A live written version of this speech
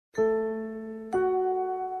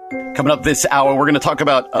Coming up this hour, we're going to talk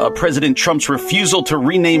about President Trump's refusal to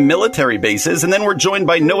rename military bases. And then we're joined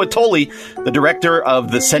by Noah Tolley, the director of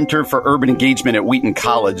the Center for Urban Engagement at Wheaton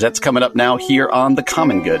College. That's coming up now here on The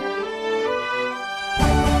Common Good.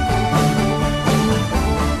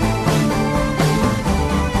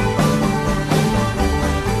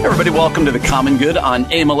 Everybody, welcome to The Common Good on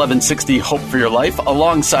AM 1160 Hope for Your Life.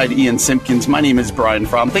 Alongside Ian Simpkins, my name is Brian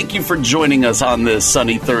Fromm. Thank you for joining us on this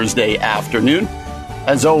sunny Thursday afternoon.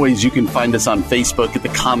 As always, you can find us on Facebook at The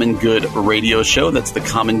Common Good Radio Show. That's The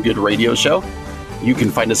Common Good Radio Show. You can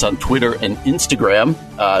find us on Twitter and Instagram,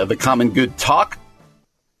 The Common Good Talk.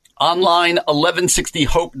 Online,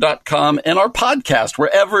 1160hope.com, and our podcast,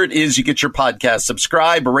 wherever it is you get your podcast.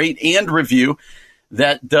 Subscribe, rate, and review.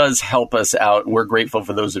 That does help us out. We're grateful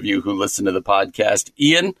for those of you who listen to the podcast.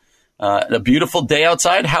 Ian, a beautiful day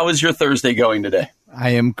outside. How is your Thursday going today? I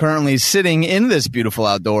am currently sitting in this beautiful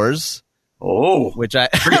outdoors. Oh, which I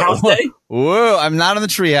treehouse day? Whoa, I'm not in the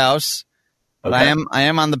treehouse, but okay. I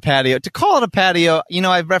am on the patio. To call it a patio, you know,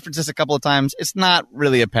 I've referenced this a couple of times. It's not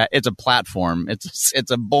really it's a platform. It's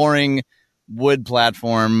a boring wood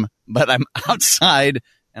platform, but I'm outside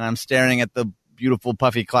and I'm staring at the beautiful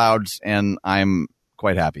puffy clouds, and I'm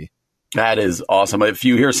quite happy. That is awesome. If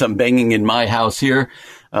you hear some banging in my house here,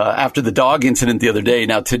 after the dog incident the other day,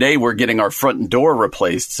 now today we're getting our front door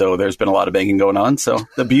replaced. So there's been a lot of banging going on. So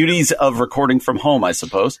the beauties of recording from home, I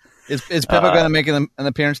suppose. Is Peppa going to make an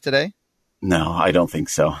appearance today? No, I don't think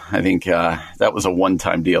so. I think that was a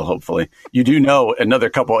one-time deal, hopefully. You do know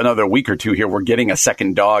another week or two here, we're getting a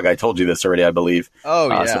second dog. I told you this already, I believe. Oh,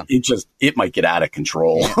 yeah. So it might get out of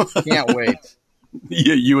control. Can't wait.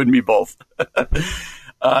 You and me both.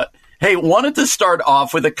 Hey, wanted to start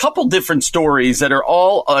off with a couple different stories that are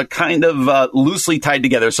all kind of loosely tied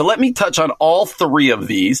together. So let me touch on all three of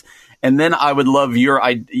these, and then I would love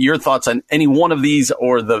your thoughts on any one of these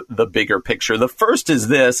or the bigger picture. The first is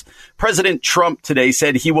this. President Trump today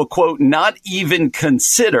said he will, quote, not even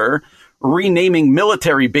consider renaming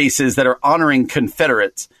military bases that are honoring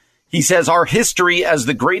Confederates. He says our history as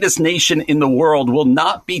the greatest nation in the world will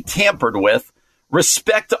not be tampered with.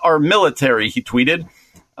 Respect our military, he tweeted.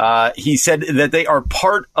 He said that they are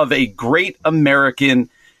part of a great American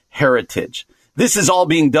heritage. This is all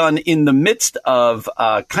being done in the midst of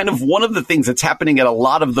kind of one of the things that's happening at a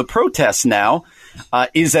lot of the protests now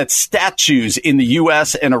is that statues in the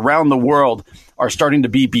U.S. and around the world are starting to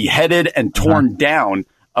be beheaded and torn down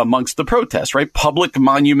amongst the protests, right? Public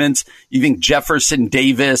monuments. You think Jefferson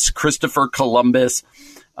Davis, Christopher Columbus,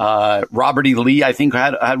 Robert E. Lee, I think,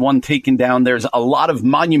 had one taken down. There's a lot of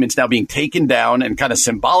monuments now being taken down and kind of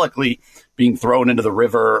symbolically being thrown into the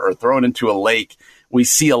river or thrown into a lake. We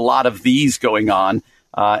see a lot of these going on.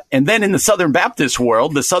 And then in the Southern Baptist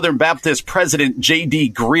world, the Southern Baptist president,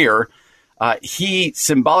 J.D. Greear, he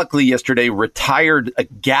symbolically yesterday retired a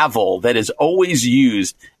gavel that is always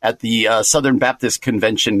used at the Southern Baptist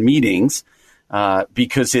Convention meetings.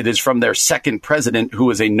 Because it is from their second president, who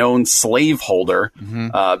was a known slaveholder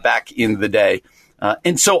back in the day.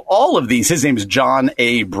 And so all of these, his name is John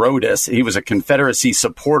A. Brodus. He was a Confederacy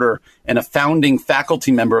supporter and a founding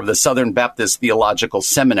faculty member of the Southern Baptist Theological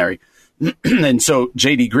Seminary. And so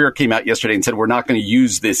J.D. Greear came out yesterday and said, we're not going to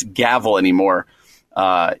use this gavel anymore.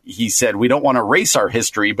 He said, we don't want to erase our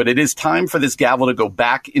history, but it is time for this gavel to go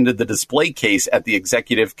back into the display case at the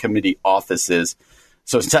executive committee offices.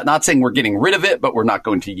 So it's not saying we're getting rid of it, but we're not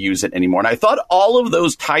going to use it anymore. And I thought all of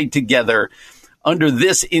those tied together under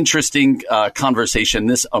this interesting conversation,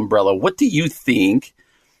 this umbrella. What do you think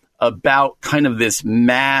about kind of this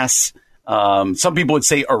mass, some people would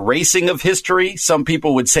say erasing of history. Some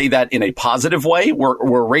people would say that in a positive way.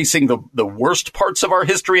 We're erasing the worst parts of our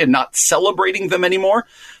history and not celebrating them anymore.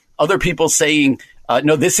 Other people saying,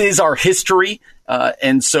 no, this is our history.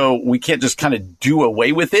 And so we can't just kind of do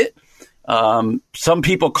away with it. Some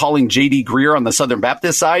people calling J.D. Greear on the Southern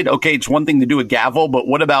Baptist side, okay, it's one thing to do a gavel, but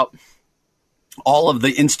what about all of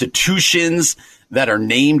the institutions that are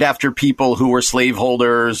named after people who were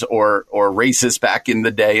slaveholders or racist back in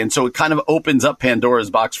the day? And so it kind of opens up Pandora's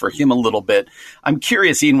box for him a little bit. I'm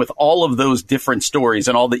curious, Ian, with all of those different stories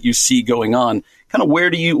and all that you see going on, kind of what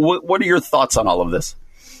are your thoughts on all of this?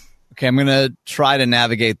 Okay, I'm going to try to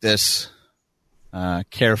navigate this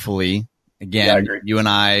carefully. Again, yeah, I agree. You and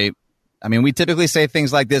I mean, we typically say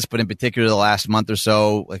things like this, but in particular the last month or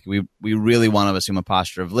so, like we really want to assume a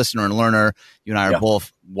posture of listener and learner. You and I are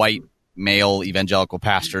both white, male, evangelical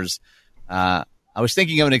pastors. I was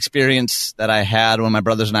thinking of an experience that I had when my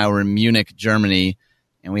brothers and I were in Munich, Germany,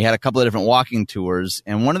 and we had a couple of different walking tours.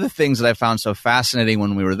 And one of the things that I found so fascinating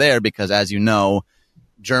when we were there, because as you know,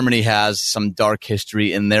 Germany has some dark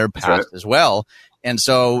history in their past as well, And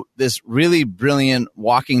so this really brilliant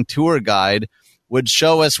walking tour guide would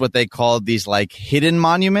show us what they called these like hidden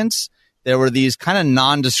monuments. There were these kind of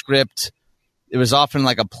nondescript. It was often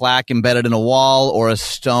like a plaque embedded in a wall or a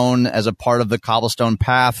stone as a part of the cobblestone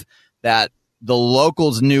path that the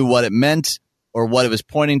locals knew what it meant or what it was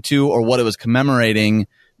pointing to or what it was commemorating,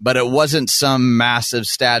 but it wasn't some massive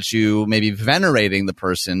statue maybe venerating the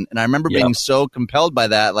person. And I remember being so compelled by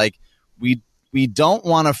that. Like, we don't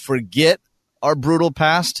want to forget our brutal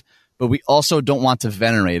past, but we also don't want to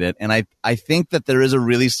venerate it. And I think that there is a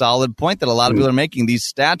really solid point that a lot of people are making. These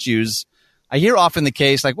statues, I hear often the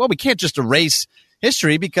case like, well, we can't just erase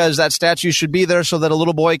history because that statue should be there so that a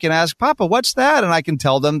little boy can ask, Papa, what's that? And I can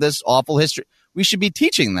tell them this awful history. We should be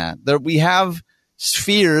teaching that. We have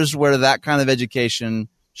spheres where that kind of education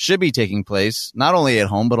should be taking place, not only at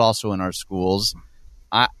home, but also in our schools.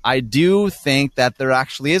 I do think that there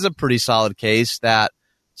actually is a pretty solid case that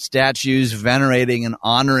statues venerating and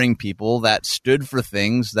honoring people that stood for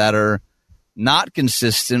things that are not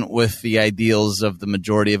consistent with the ideals of the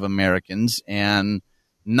majority of Americans and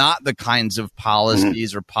not the kinds of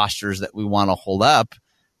policies or postures that we want to hold up.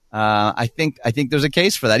 I think there's a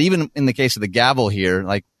case for that. Even in the case of the gavel here,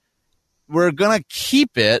 like, we're going to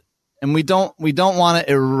keep it and we don't want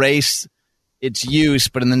to erase its use,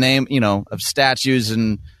 but in the name, of statues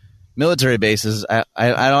and military bases,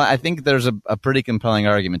 I think there's a pretty compelling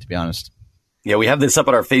argument, to be honest. Yeah, we have this up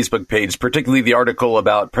on our Facebook page, particularly the article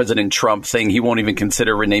about President Trump saying he won't even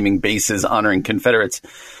consider renaming bases honoring Confederates.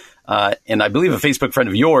 And I believe a Facebook friend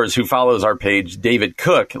of yours who follows our page, David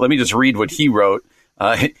Cook, let me just read what he wrote.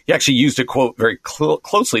 He actually used a quote very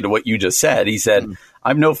closely to what you just said. He said,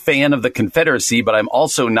 I'm no fan of the Confederacy, but I'm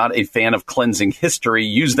also not a fan of cleansing history.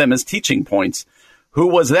 Use them as teaching points. Who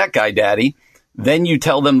was that guy, Daddy? Then you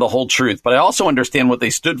tell them the whole truth. But I also understand what they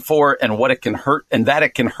stood for and what it can hurt, and that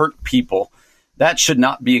it can hurt people. That should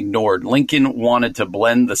not be ignored. Lincoln wanted to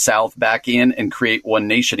blend the South back in and create one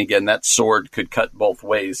nation again. That sword could cut both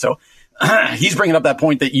ways. So he's bringing up that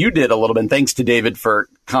point that you did a little bit. And thanks to David for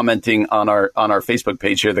commenting on our Facebook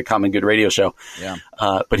page here, the Common Good Radio Show. Yeah.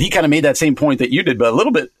 But he kind of made that same point that you did, but a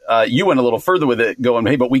little bit, you went a little further with it, going,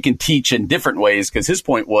 hey, but we can teach in different ways, because his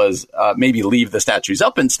point was maybe leave the statues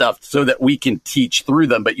up and stuff so that we can teach through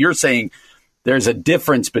them. But you're saying there's a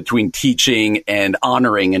difference between teaching and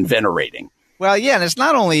honoring and venerating. Well, yeah, and it's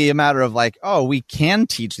not only a matter of like, oh, we can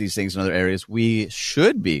teach these things in other areas. We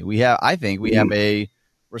should be. I think we have a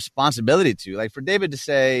responsibility to, like, for David to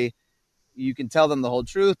say, you can tell them the whole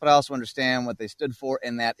truth, but I also understand what they stood for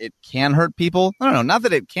and that it can hurt people. No, not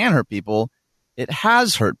that it can hurt people. It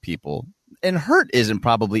has hurt people. And hurt isn't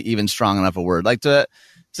probably even strong enough a word. Like to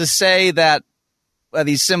say that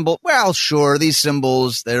these symbols, well, sure, these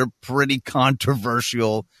symbols, they're pretty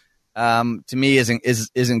controversial. To me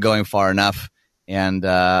isn't going far enough. And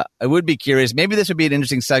I would be curious, maybe this would be an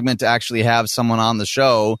interesting segment to actually have someone on the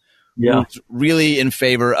show who's really in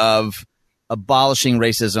favor of abolishing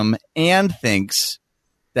racism and thinks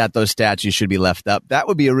that those statues should be left up. That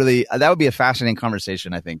would be a fascinating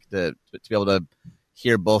conversation, I think, to be able to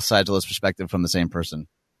hear both sides of this perspective from the same person.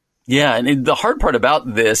 Yeah, and the hard part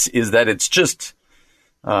about this is that it's just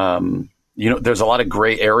there's a lot of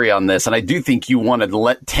gray area on this, and I do think you want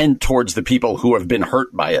to tend towards the people who have been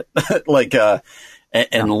hurt by it,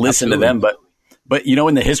 and listen to them. But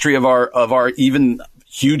in the history of our even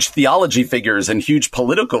huge theology figures and huge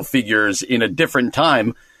political figures in a different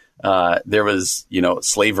time, there was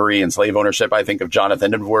slavery and slave ownership. I think of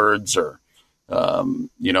Jonathan Edwards or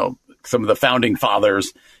some of the founding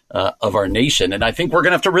fathers of our nation. And I think we're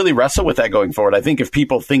going to have to really wrestle with that going forward. I think if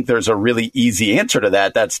people think there's a really easy answer to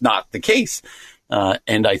that, that's not the case.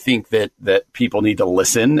 And I think that people need to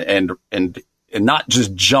listen and not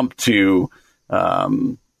just jump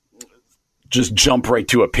right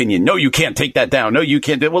to opinion. No, you can't take that down. No, you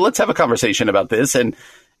can't. Well, let's have a conversation about this and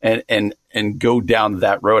go down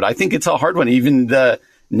that road. I think it's a hard one. Even the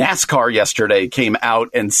NASCAR yesterday came out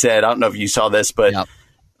and said, I don't know if you saw this, but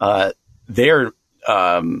they're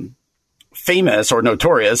famous or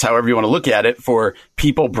notorious, however you want to look at it, for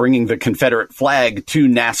people bringing the Confederate flag to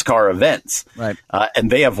NASCAR events. Right. And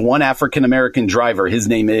they have one African-American driver. His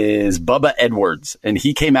name is Bubba Edwards. And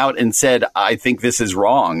he came out and said, I think this is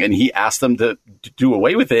wrong. And he asked them to do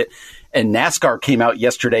away with it. And NASCAR came out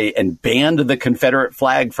yesterday and banned the Confederate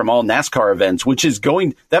flag from all NASCAR events, which is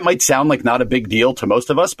that might sound like not a big deal to most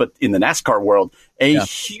of us, but in the NASCAR world, a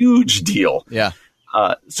huge deal. Yeah.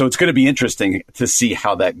 So it's going to be interesting to see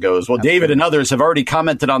how that goes. Well, David and others have already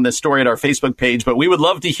commented on this story at our Facebook page, but we would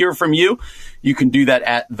love to hear from you. You can do that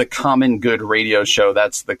at The Common Good Radio Show.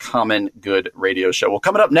 That's The Common Good Radio Show. Well,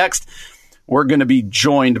 coming up next, we're going to be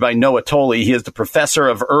joined by Noah Tolle. He is the professor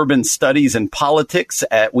of urban studies and politics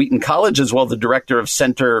at Wheaton College, as well as the director of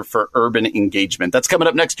Center for Urban Engagement. That's coming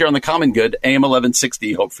up next year on The Common Good, AM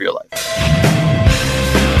 1160, Hope for Your Life.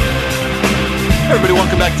 Everybody,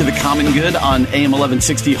 welcome back to The Common Good on AM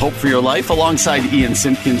 1160, Hope for Your Life. Alongside Ian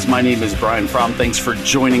Simpkins, my name is Brian Fromm. Thanks for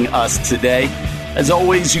joining us today. As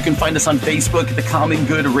always, you can find us on Facebook at The Common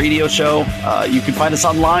Good Radio Show. You can find us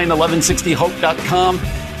online, 1160hope.com,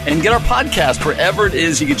 and get our podcast wherever it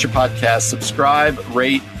is you get your podcast. Subscribe,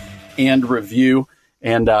 rate, and review.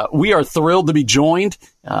 And we are thrilled to be joined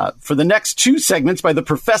for the next two segments by the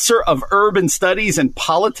professor of urban studies and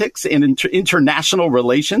politics and international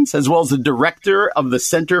relations, as well as the director of the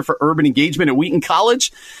Center for Urban Engagement at Wheaton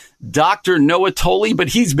College, Dr. Noah Tolle, but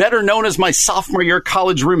he's better known as my sophomore year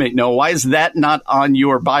college roommate. Noah, why is that not on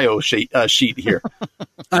your bio sheet here?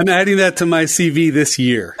 I'm adding that to my CV this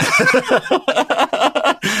year.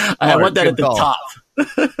 I want that at the top.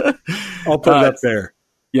 I'll put it up there.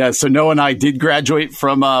 Yeah, so Noah and I did graduate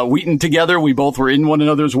from Wheaton together. We both were in one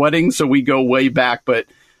another's weddings, so we go way back. But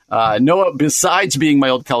Noah, besides being my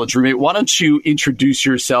old college roommate, why don't you introduce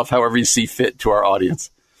yourself however you see fit to our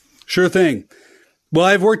audience? Sure thing. Well,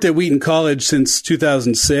 I've worked at Wheaton College since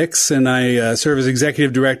 2006, and I serve as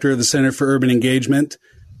executive director of the Center for Urban Engagement.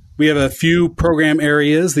 We have a few program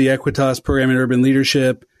areas, the Equitas Program in Urban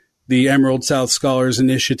Leadership, the Emerald South Scholars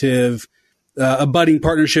Initiative, a budding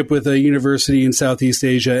partnership with a university in Southeast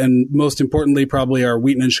Asia, and most importantly, probably our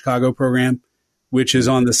Wheaton in Chicago program, which is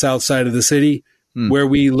on the south side of the city, where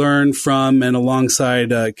we learn from and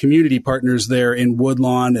alongside community partners there in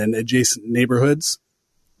Woodlawn and adjacent neighborhoods.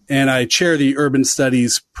 And I chair the urban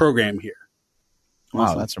studies program here.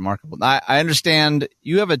 Wow, that's remarkable. I understand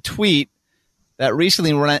you have a tweet that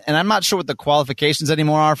recently went, and I'm not sure what the qualifications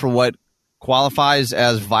anymore are for what qualifies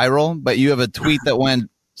as viral, but you have a tweet that went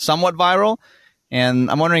somewhat viral. And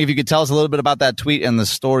I'm wondering if you could tell us a little bit about that tweet and the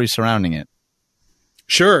story surrounding it.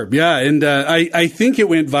 Sure. Yeah. And I think it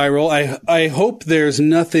went viral. I hope there's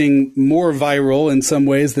nothing more viral in some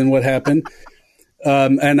ways than what happened.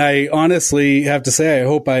 And I honestly have to say, I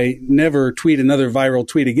hope I never tweet another viral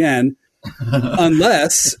tweet again,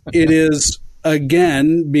 unless it is,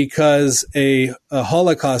 again, because a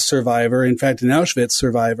Holocaust survivor, in fact, an Auschwitz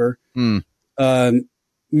survivor,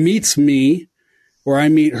 meets me or I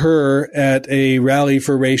meet her at a rally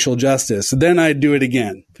for racial justice. Then I'd do it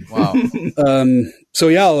again. Wow. So,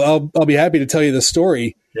 yeah, I'll be happy to tell you the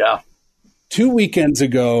story. Yeah. 2 weekends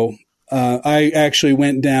ago, I actually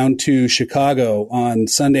went down to Chicago on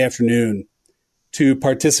Sunday afternoon to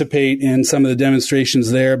participate in some of the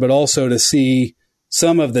demonstrations there, but also to see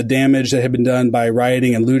some of the damage that had been done by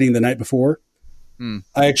rioting and looting the night before.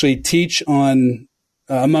 I actually teach on,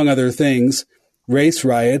 among other things, race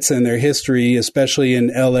riots and their history, especially in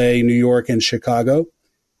LA, New York, and Chicago.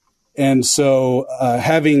 And so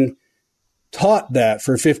having taught that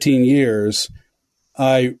for 15 years,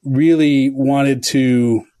 I really wanted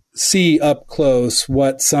to see up close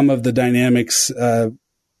what some of the dynamics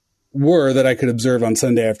were that I could observe on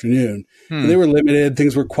Sunday afternoon. They were limited.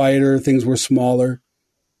 Things were quieter. Things were smaller.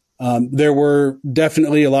 There were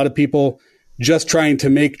definitely a lot of people just trying to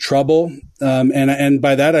make trouble. And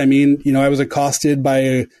by that, I mean, I was accosted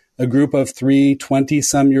by a group of 3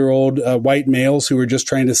 20-some-year-old white males who were just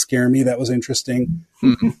trying to scare me. That was interesting.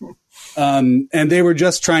 And they were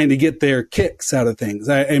just trying to get their kicks out of things.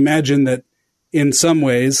 I imagine that in some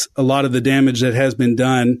ways, a lot of the damage that has been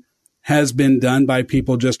done by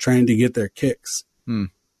people just trying to get their kicks.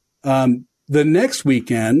 The next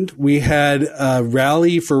weekend, we had a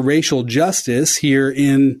rally for racial justice here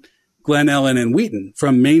in Glen Ellen and Wheaton,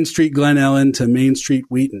 from Main Street Glen Ellen to Main Street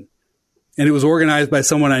Wheaton. And it was organized by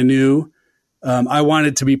someone I knew. I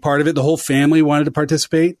wanted to be part of it. The whole family wanted to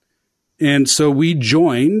participate. And so we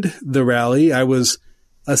joined the rally. I was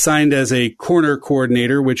assigned as a corner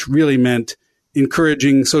coordinator, which really meant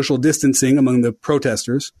encouraging social distancing among the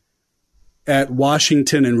protesters at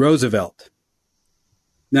Washington and Roosevelt.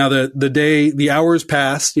 Now, the hours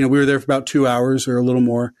passed. We were there for about 2 hours or a little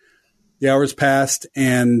more. The hours passed,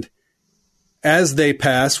 and as they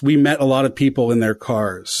passed, we met a lot of people in their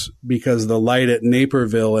cars because the light at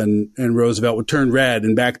Naperville and Roosevelt would turn red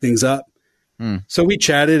and back things up. So we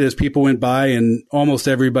chatted as people went by, and almost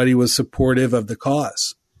everybody was supportive of the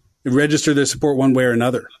cause. They registered their support one way or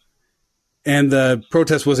another. And the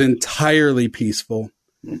protest was entirely peaceful.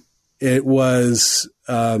 It was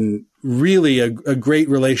really a great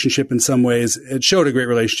relationship in some ways. It showed a great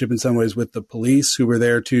relationship in some ways with the police who were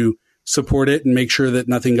there to support it and make sure that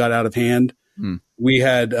nothing got out of hand. We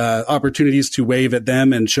had opportunities to wave at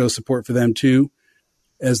them and show support for them too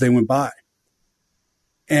as they went by.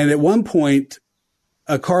 And at one point,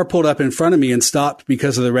 a car pulled up in front of me and stopped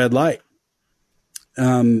because of the red light.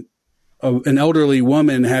 An elderly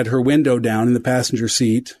woman had her window down in the passenger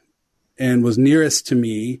seat and was nearest to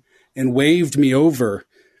me and waved me over.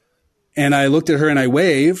 And I looked at her and I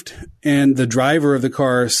waved, and the driver of the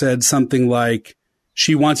car said something like,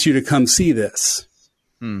 "She wants you to come see this."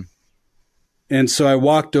 And so I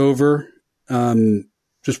walked over,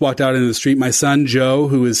 just walked out into the street. My son, Joe,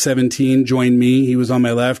 who is 17, joined me. He was on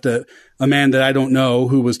my left. A man that I don't know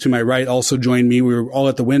who was to my right also joined me. We were all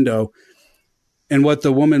at the window. And what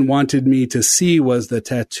the woman wanted me to see was the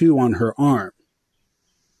tattoo on her arm.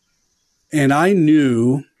 And I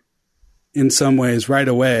knew in some ways right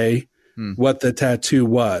away what the tattoo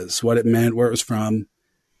was, what it meant, where it was from.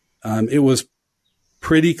 It was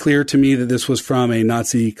pretty clear to me that this was from a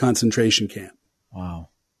Nazi concentration camp. Wow.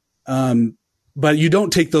 But you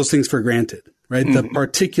don't take those things for granted, right? The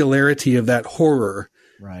particularity of that horror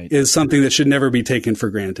is something that should never be taken for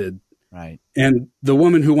granted. Right. And the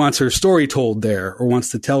woman who wants her story told there or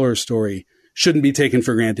wants to tell her story shouldn't be taken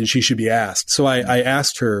for granted. She should be asked. So I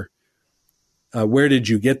asked her, where did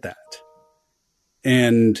you get that?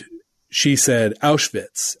 And she said,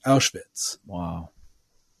 Auschwitz, Auschwitz. Wow.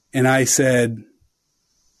 And I said,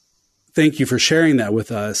 thank you for sharing that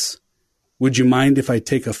with us. Would you mind if I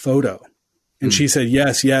take a photo? And she said,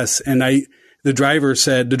 yes, yes. And the driver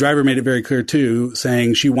made it very clear too,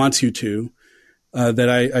 saying she wants you to, that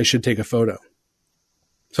I should take a photo.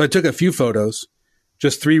 So I took a few photos,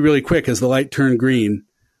 just 3 really quick as the light turned green.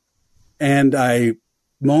 And I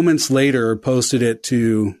moments later posted it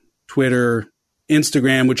to Twitter,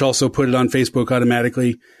 Instagram, which also put it on Facebook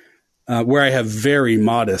automatically, where I have very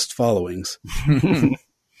modest followings.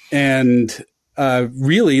 And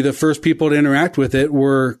really the first people to interact with it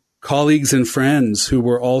were colleagues and friends who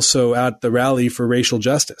were also at the rally for racial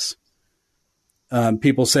justice.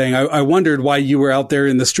 People saying, I wondered why you were out there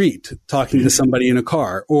in the street talking to somebody in a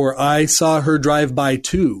car, or I saw her drive by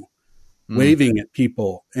too, waving at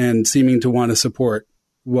people and seeming to want to support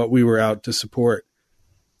what we were out to support.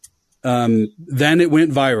 Then it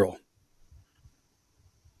went viral.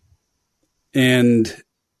 And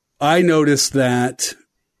I noticed that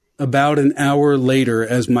about an hour later,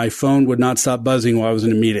 as my phone would not stop buzzing while I was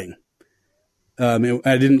in a meeting. I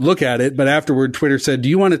didn't look at it, but afterward, Twitter said, "Do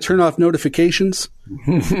you want to turn off notifications?"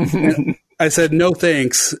 I said, "No,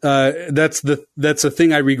 thanks. That's a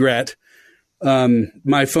thing I regret."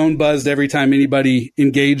 My phone buzzed every time anybody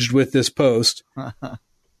engaged with this post,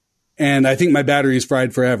 and I think my battery is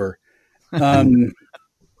fried forever.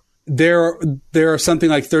 There are something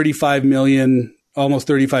like 35 million, almost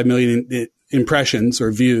 35 million impressions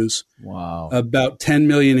or views. Wow. About 10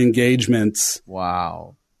 million engagements.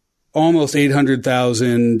 Wow. Almost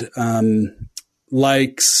 800,000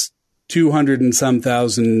 likes, 200 and some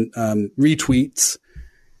thousand retweets.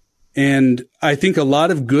 And I think a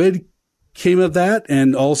lot of good came of that.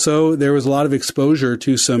 And also there was a lot of exposure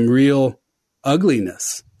to some real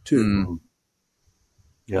ugliness too.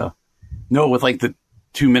 Yeah. No, with like the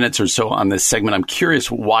 2 minutes or so on this segment, I'm curious,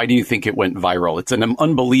 why do you think it went viral? It's an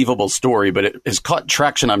unbelievable story, but it has caught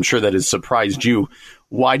traction. I'm sure that has surprised you.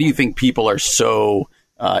 Why do you think people are so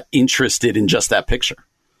interested in just that picture?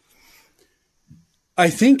 I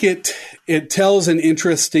think it tells an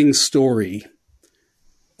interesting story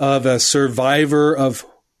of a survivor of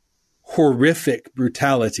horrific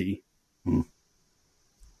brutality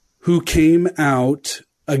who came out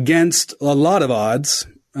against a lot of odds.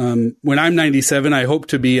 When I'm 97, I hope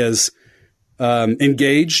to be as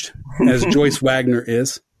engaged as Joyce Wagner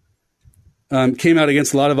is. Came out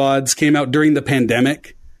against a lot of odds, came out during the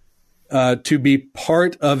pandemic to be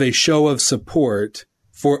part of a show of support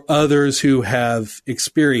for others who have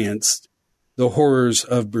experienced the horrors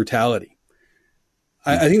of brutality.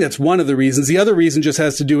 I think that's one of the reasons. The other reason just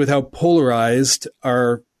has to do with how polarized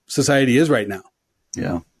our society is right now.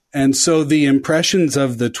 Yeah. And so the impressions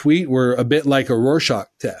of the tweet were a bit like a Rorschach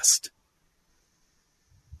test.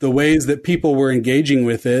 The ways that people were engaging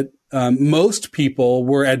with it, most people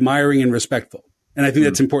were admiring and respectful. And I think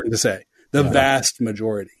that's important to say. The vast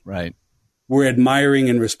majority were admiring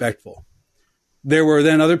and respectful. There were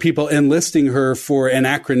then other people enlisting her for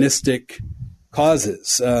anachronistic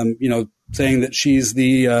causes, saying that she's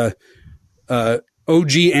the OG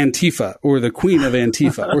Antifa or the queen of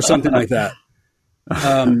Antifa or something like that.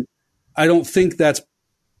 I don't think that's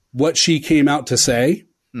what she came out to say.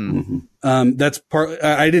 That's part.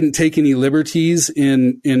 I didn't take any liberties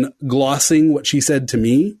in glossing what she said to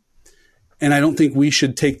me, and I don't think we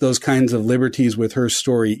should take those kinds of liberties with her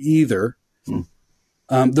story either.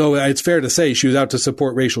 Though it's fair to say she was out to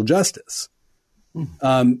support racial justice.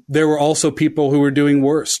 There were also people who were doing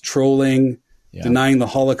worse, trolling, denying the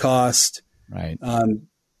Holocaust, right,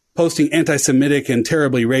 posting anti-Semitic and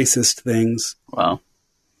terribly racist things. Wow.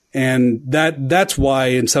 And that's why,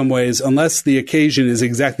 in some ways, unless the occasion is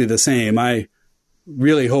exactly the same, I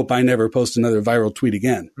really hope I never post another viral tweet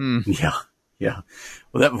again. Yeah.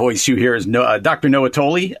 Well, that voice you hear is Dr. Noah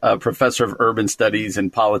Tolle, professor of urban studies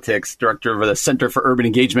and politics, director of the Center for Urban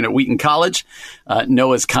Engagement at Wheaton College.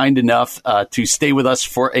 Noah's kind enough to stay with us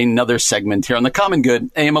for another segment here on The Common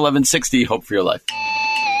Good, AM 1160, Hope for Your Life.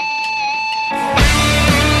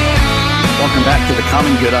 Welcome back to The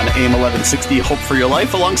Common Good on AM 1160, Hope for Your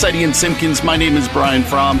Life. Alongside Ian Simpkins, my name is Brian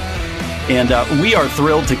Fromm, and we are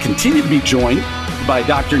thrilled to continue to be joined by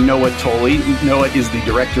Dr. Noah Tolle. Noah is the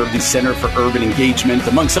director of the Center for Urban Engagement,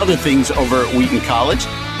 amongst other things, over at Wheaton College.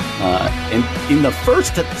 And in the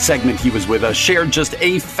first segment he was with us, shared just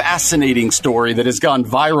a fascinating story that has gone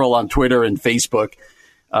viral on Twitter and Facebook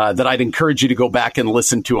that I'd encourage you to go back and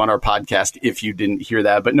listen to on our podcast if you didn't hear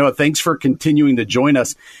that. But Noah, thanks for continuing to join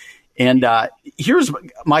us. And here's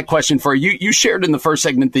my question for you. You shared in the first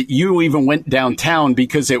segment that you even went downtown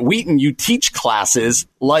because at Wheaton you teach classes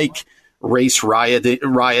like race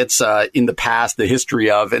riots in the past, the history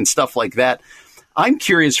of, and stuff like that. I'm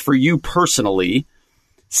curious for you personally,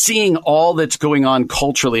 seeing all that's going on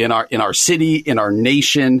culturally in our city, in our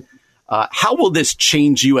nation, how will this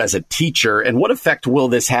change you as a teacher, and what effect will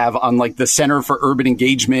this have on like the Center for Urban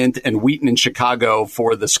Engagement and Wheaton in Chicago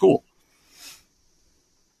for the school?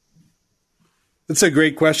 That's a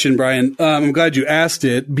great question, Brian. I'm glad you asked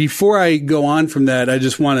it. Before I go on from that, I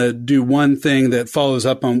just want to do one thing that follows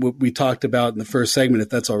up on what we talked about in the first segment, if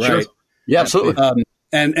that's all right. Sure. Yeah, absolutely.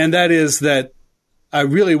 And that is that I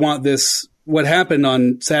really want what happened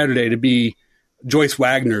on Saturday to be Joyce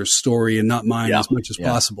Wagner's story and not mine as much as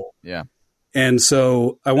possible. Yeah. And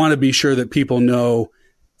so I want to be sure that people know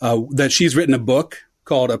that she's written a book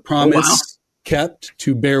called A Promise Kept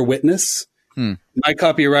to Bear Witness. My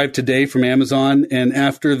copy arrived today from Amazon, and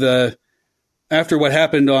after what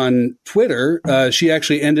happened on Twitter, she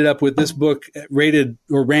actually ended up with this book rated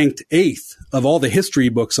or ranked 8th of all the history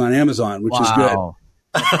books on Amazon, which is good.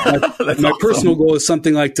 My personal goal is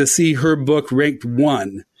something like to see her book ranked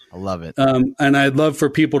 1. I love it. And I'd love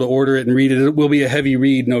for people to order it and read it. It will be a heavy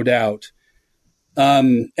read, no doubt.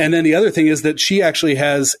 And then the other thing is that she actually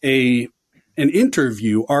has an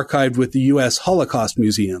interview archived with the U.S. Holocaust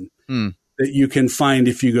Museum. That you can find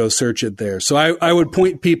if you go search it there. So I would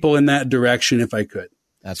point people in that direction if I could.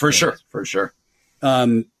 That's for sure.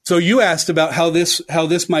 So you asked about how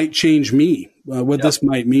this might change me, what this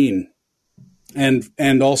might mean,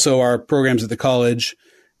 and also our programs at the college,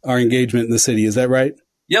 our engagement in the city. Is that right?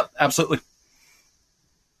 Yep, absolutely.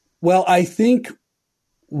 Well, I think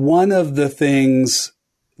one of the things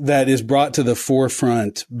that is brought to the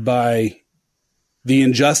forefront by the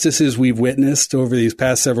injustices we've witnessed over these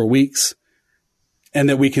past several weeks, and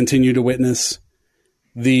that we continue to witness,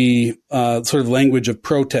 the sort of language of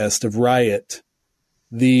protest, of riot,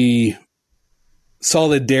 the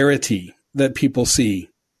solidarity that people see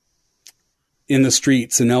in the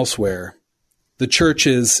streets and elsewhere, the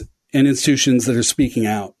churches and institutions that are speaking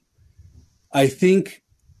out. I think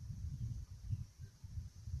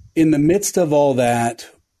in the midst of all that,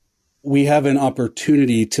 we have an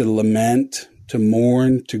opportunity to lament, to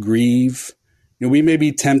mourn, to grieve. We may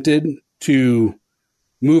be tempted to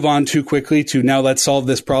move on too quickly to now let's solve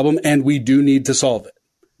this problem, and we do need to solve it.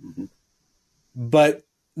 Mm-hmm. But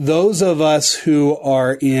those of us who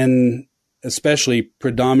are in especially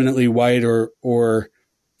predominantly white or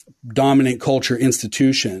dominant culture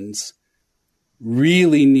institutions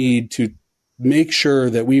really need to make sure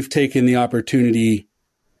that we've taken the opportunity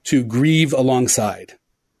to grieve alongside.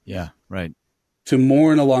 Yeah, right. To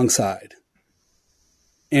mourn alongside.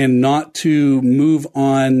 And not to move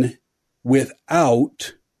on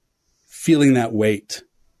without feeling that weight.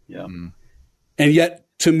 Yeah. And yet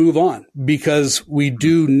to move on, because we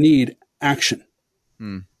do need action.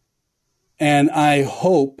 And I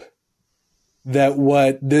hope that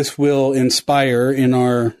what this will inspire in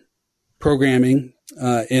our programming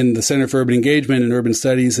in the Center for Urban Engagement and Urban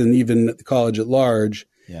Studies, and even at the college at large,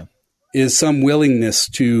 is some willingness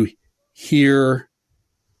to hear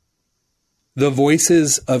the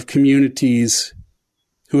voices of communities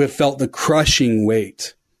who have felt the crushing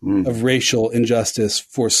weight of racial injustice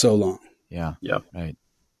for so long. Yeah. Right.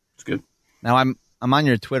 It's good. Now I'm on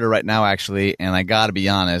your Twitter right now, actually, and I got to be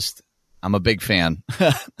honest, I'm a big fan.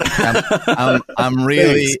 I'm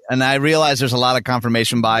really, Thanks. And I realize there's a lot of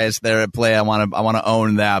confirmation bias there at play. I want to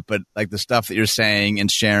own that, but like the stuff that you're saying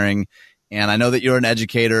and sharing, and I know that you're an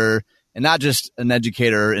educator and not just an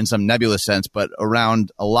educator in some nebulous sense, but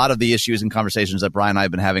around a lot of the issues and conversations that Brian and I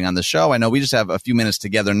have been having on the show. I know we just have a few minutes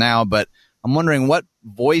together now, but I'm wondering what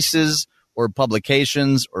voices or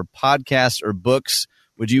publications or podcasts or books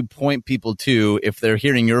would you point people to if they're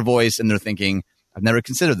hearing your voice and they're thinking, I've never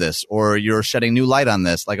considered this, or you're shedding new light on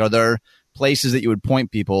this? Like, are there places that you would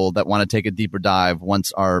point people that want to take a deeper dive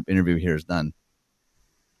once our interview here is done?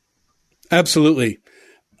 Absolutely.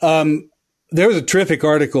 There was a terrific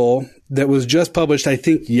article that was just published, I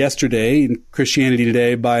think, yesterday in Christianity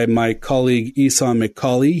Today by my colleague Esau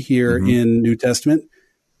McCauley here in New Testament.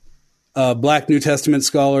 A Black New Testament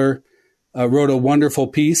scholar wrote a wonderful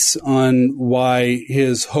piece on why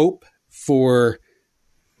his hope for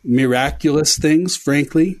miraculous things,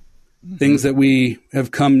 frankly, things that we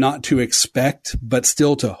have come not to expect, but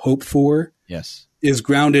still to hope for, yes, is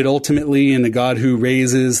grounded ultimately in the God who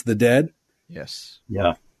raises the dead. Yes.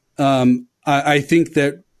 Yeah. I think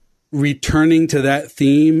that returning to that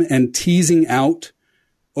theme and teasing out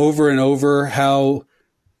over and over how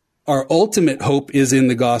our ultimate hope is in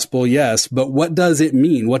the gospel, yes, but what does it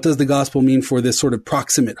mean? What does the gospel mean for this sort of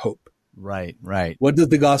proximate hope? Right, right. What does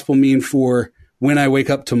the gospel mean for when I wake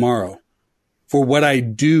up tomorrow? For what I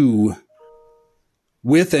do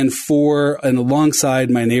with and for and alongside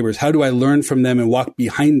my neighbors? How do I learn from them and walk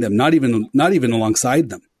behind them? Not even alongside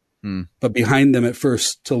them, but behind them at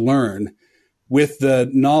first to learn, with the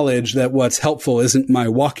knowledge that what's helpful isn't my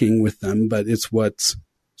walking with them, but it's what's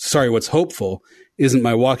hopeful isn't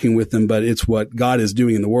my walking with them, but it's what God is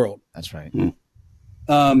doing in the world. That's right.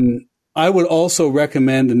 I would also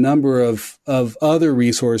recommend a number of other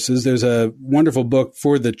resources. There's a wonderful book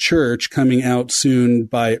for the church coming out soon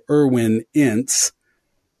by Erwin Ince.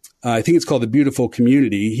 I think it's called The Beautiful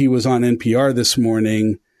Community. He was on NPR this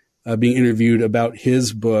morning being interviewed about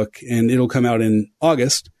his book, and it'll come out in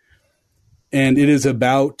August. And it is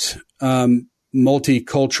about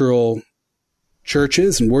multicultural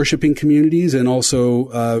churches and worshiping communities, and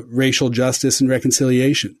also racial justice and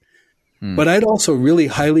reconciliation. But I'd also really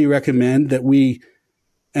highly recommend that we,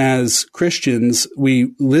 as Christians,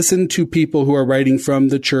 we listen to people who are writing from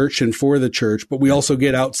the church and for the church, but we also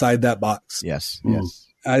get outside that box. Yes, yes.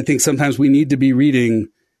 I think sometimes we need to be reading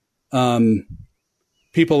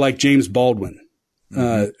people like James Baldwin,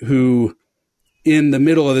 who in the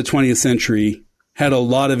middle of the 20th century had a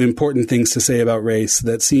lot of important things to say about race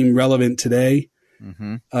that seem relevant today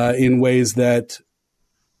in ways that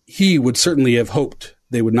he would certainly have hoped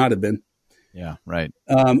they would not have been. Yeah, right.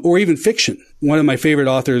 Or even fiction. One of my favorite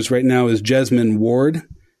authors right now is Jesmyn Ward,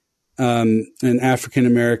 an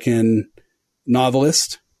African-American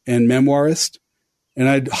novelist and memoirist. And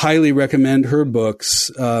I'd highly recommend her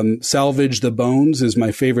books. Salvage the Bones is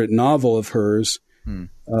my favorite novel of hers.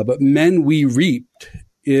 But Men We Reaped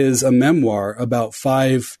is a memoir about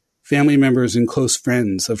 5 family members and close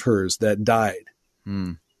friends of hers that died.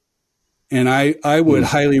 And I would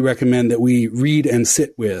highly recommend that we read and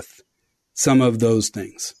sit with some of those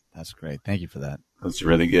things. That's great. Thank you for that. That's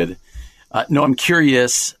really good. No, I'm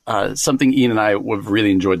curious. Something Ian and I have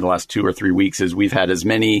really enjoyed the last 2 or 3 weeks is we've had as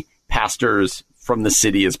many pastors from the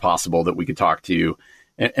city as possible that we could talk to.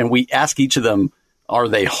 And we ask each of them, are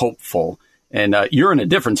they hopeful? And you're in a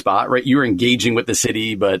different spot, right? You're engaging with the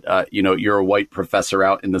city, but, you're a white professor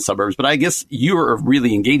out in the suburbs. But I guess you're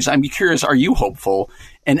really engaged. I'm curious, are you hopeful?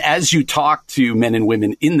 And as you talk to men and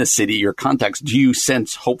women in the city, your context, do you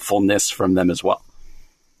sense hopefulness from them as well?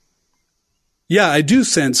 Yeah, I do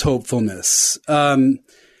sense hopefulness.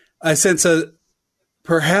 I sense a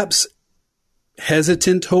perhaps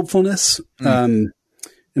hesitant hopefulness. And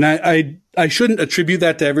I shouldn't attribute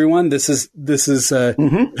that to everyone. This is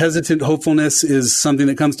hesitant hopefulness is something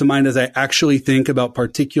that comes to mind as I actually think about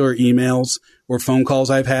particular emails or phone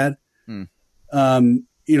calls I've had.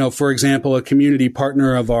 For example, a community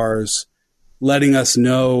partner of ours letting us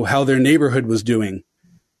know how their neighborhood was doing.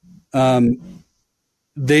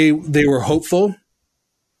 They were hopeful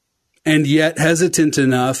and yet hesitant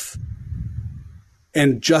enough,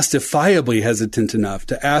 and justifiably hesitant enough,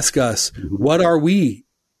 to ask us, what are we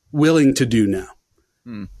willing to do now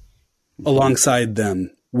alongside them,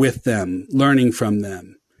 with them, learning from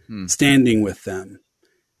them, standing with them.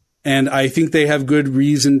 And I think they have good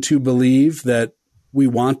reason to believe that we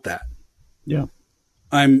want that. Yeah.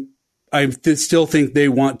 I still think they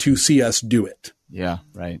want to see us do it. Yeah,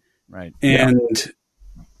 right, right. And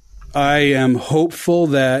I am hopeful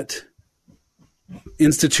that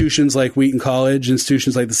institutions like Wheaton College,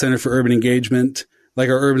 institutions like the Center for Urban Engagement, like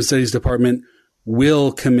our Urban Studies Department,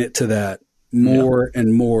 will commit to that more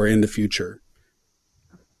and more in the future.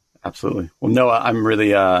 Absolutely. Well, Noah, I'm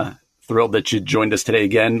really Thrilled that you joined us today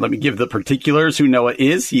again. Let me give the particulars who Noah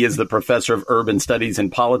is. He is the professor of urban studies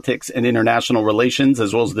and politics and international relations,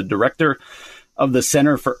 as well as the director of the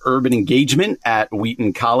Center for Urban Engagement at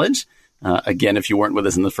Wheaton College. Again, if you weren't with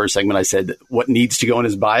us in the first segment, I said what needs to go in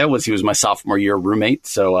his bio was he was my sophomore year roommate.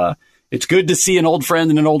 So it's good to see an old friend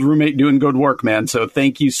and an old roommate doing good work, man. So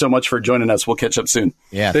thank you so much for joining us. We'll catch up soon.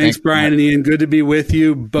 Yeah, thanks, Brian and Ian. Good to be with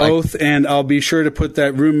you both. And I'll be sure to put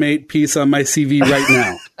that roommate piece on my CV right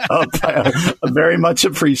now. Very much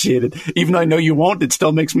appreciated. Even though I know you won't, it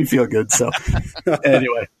still makes me feel good. So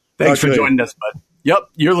anyway, thanks for joining us, bud. Yep,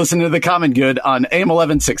 you're listening to The Common Good on AM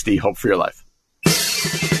 1160. Hope for your life.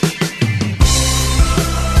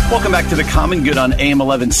 Welcome back to The Common Good on AM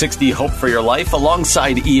 1160, Hope for Your Life,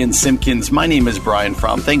 alongside Ian Simpkins. My name is Brian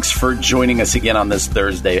Fromm. Thanks for joining us again on this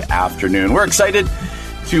Thursday afternoon. We're excited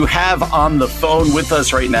to have on the phone with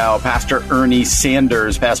us right now Pastor Ernie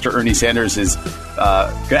Sanders. Pastor Ernie Sanders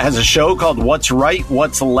has a show called What's Right,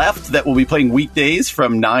 What's Left that will be playing weekdays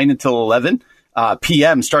from 9 until 11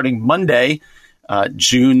 p.m. starting Monday,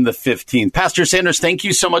 June the 15th. Pastor Sanders, thank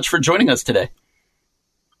you so much for joining us today.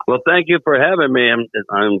 Well, thank you for having me.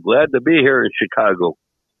 I'm glad to be here in Chicago.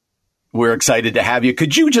 We're excited to have you.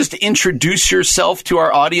 Could you just introduce yourself to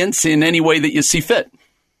our audience in any way that you see fit?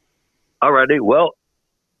 All righty. Well,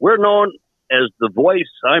 we're known as the voice.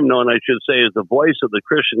 I'm known, I should say, as the voice of the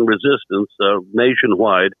Christian resistance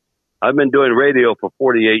nationwide. I've been doing radio for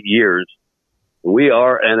 48 years. We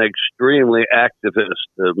are an extremely activist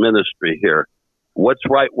ministry here. What's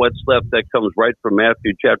right, what's left, that comes right from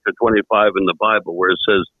Matthew chapter 25 in the Bible, where it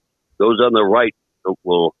says, those on the right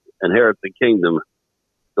will inherit the kingdom.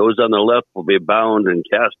 Those on the left will be bound and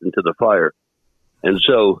cast into the fire. And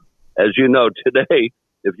so, as you know, today,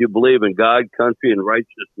 if you believe in God, country, and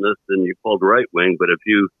righteousness, then you're called right wing. But if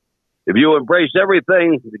you embrace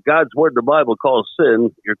everything God's word, the Bible calls sin,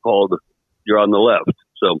 you're on the left.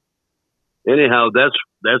 So anyhow,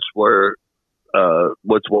 that's where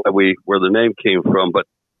the name came from. But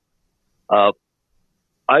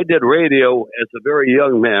I did radio as a very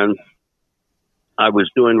young man. I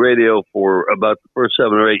was doing radio for about the first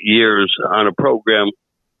 7 or 8 years on a program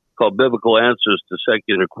called Biblical Answers to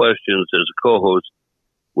Secular Questions as a co-host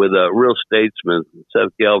with a real statesman,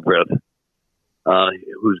 Seth Galbraith,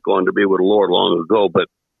 who's going to be with the Lord long ago. But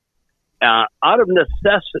out of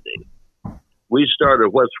necessity, we started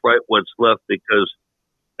What's Right, What's Left, because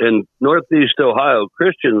in Northeast Ohio,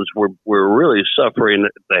 Christians were really suffering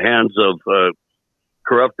at the hands of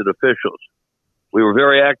corrupted officials. We were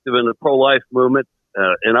very active in the pro-life movement.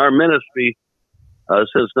 In our ministry,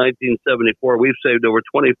 since 1974, we've saved over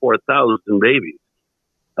 24,000 babies.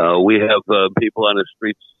 We have people on the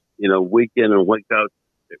streets, week in and week out,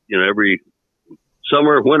 every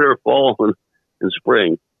summer, winter, fall, and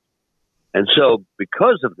spring. And so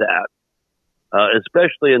because of that,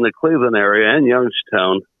 especially in the Cleveland area and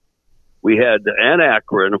Youngstown, and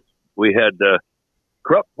Akron, we had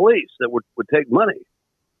corrupt police that would take money,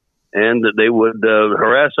 and they would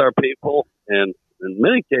harass our people, and in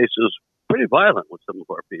many cases, pretty violent with some of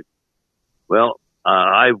our people. Well,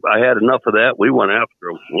 I had enough of that. We went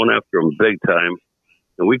after them big time,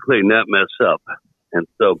 and we cleaned that mess up. And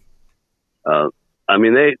so,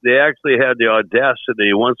 they actually had the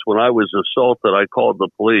audacity. Once when I was assaulted, I called the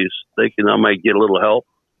police thinking I might get a little help.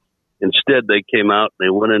 Instead, they came out and they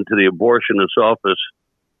went into the abortionist's office,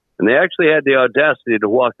 and they actually had the audacity to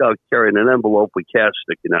walk out carrying an envelope with cash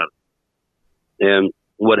sticking out. And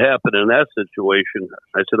what happened in that situation,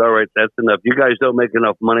 I said, all right, that's enough. You guys don't make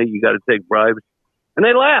enough money. You got to take bribes. And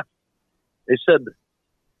they laughed. They said,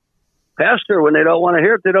 Pastor, when they don't want to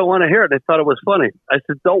hear it, they don't want to hear it. They thought it was funny. I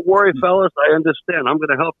said, don't worry, fellas. I understand. I'm going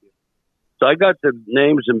to help you. So I got the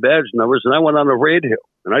names and badge numbers, and I went on the radio.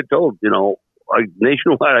 And I told,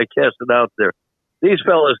 nationwide, I cast it out there. These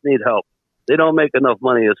fellas need help. They don't make enough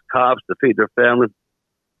money as cops to feed their families.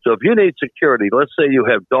 So if you need security, let's say you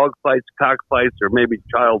have dog fights, cockfights, or maybe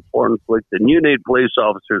child porn flicks, and you need police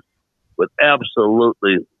officers with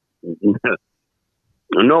absolutely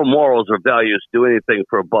no morals or values, do anything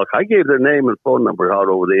for a buck. I gave their name and phone number out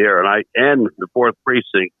over the air, and the 4th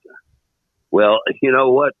precinct. Well, you know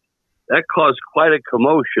what? That caused quite a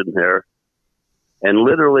commotion there, and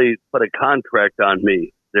literally put a contract on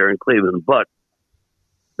me there in Cleveland. But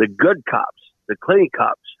the good cops, the clean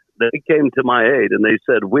cops, they came to my aid, and they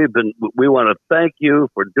said, we want to thank you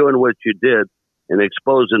for doing what you did and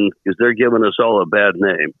exposing, because they're giving us all a bad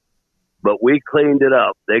name. But we cleaned it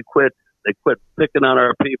up. They quit picking on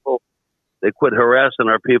our people. They quit harassing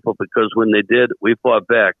our people, because when they did, we fought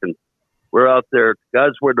back. And we're out there.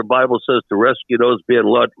 God's word, the Bible says, to rescue those being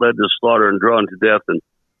led to slaughter and drawn to death. And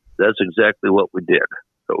that's exactly what we did.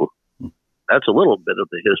 So that's a little bit of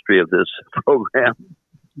the history of this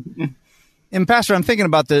program. And Pastor, I'm thinking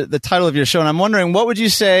about the title of your show, and I'm wondering, what would you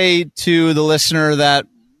say to the listener that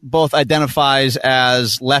both identifies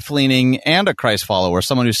as left-leaning and a Christ follower,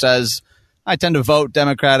 someone who says, I tend to vote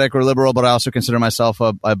Democratic or liberal, but I also consider myself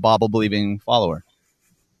a Bible-believing follower?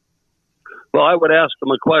 Well, I would ask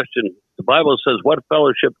them a question. The Bible says, what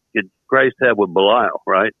fellowship did Christ have with Belial,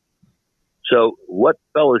 right? So what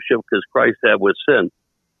fellowship does Christ have with sin?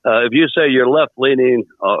 If you say you're left-leaning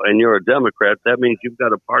and you're a Democrat, that means you've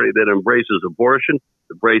got a party that embraces abortion,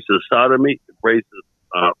 embraces sodomy, embraces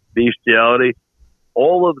bestiality.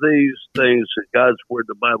 All of these things, God's word,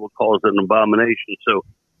 the Bible calls an abomination. So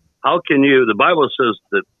how can you, the Bible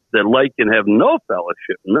says that light can have no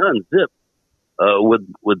fellowship, none, zip,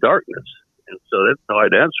 with darkness. And so that's how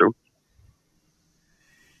I'd answer them.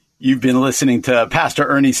 You've been listening to Pastor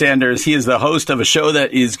Ernie Sanders. He is the host of a show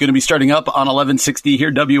that is going to be starting up on 1160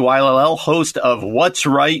 here, WYLL, host of What's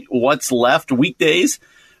Right, What's Left, weekdays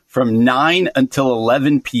from 9 until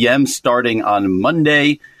 11 p.m. starting on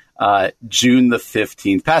Monday, June the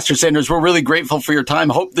 15th. Pastor Sanders, we're really grateful for your time.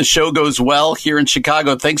 Hope the show goes well here in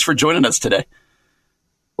Chicago. Thanks for joining us today.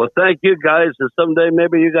 Well, thank you, guys. And someday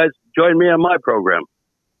maybe you guys join me on my program.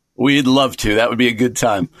 We'd love to. That would be a good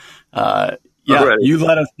time. Yeah, you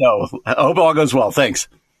let us know. I hope all goes well. Thanks.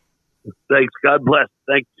 Thanks. God bless.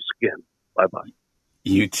 Thank you again. Bye-bye.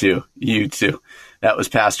 You too. You too. That was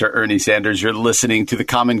Pastor Ernie Sanders. You're listening to The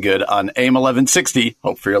Common Good on AM 1160.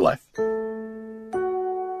 Hope for your life.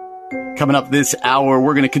 Coming up this hour,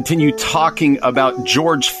 we're going to continue talking about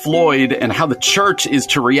George Floyd and how the church is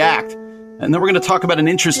to react. And then we're going to talk about an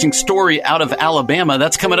interesting story out of Alabama.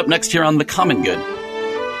 That's coming up next here on The Common Good.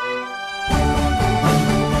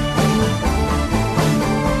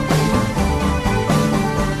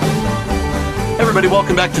 Everybody,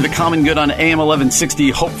 welcome back to The Common Good on AM 1160,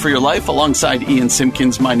 Hope for Your Life. Alongside Ian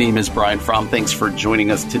Simpkins, my name is Brian Fromm. Thanks for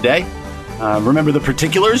joining us today. Remember the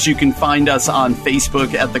particulars. You can find us on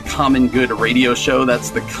Facebook at The Common Good Radio Show. That's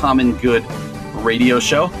The Common Good Radio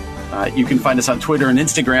Show. You can find us on Twitter and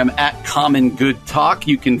Instagram at Common Good Talk.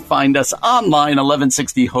 You can find us online,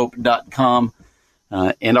 1160hope.com,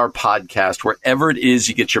 and our podcast, wherever it is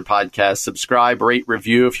you get your podcast. Subscribe, rate,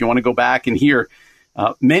 review. If you want to go back and hear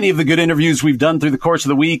many of the good interviews we've done through the course of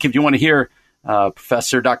the week, if you want to hear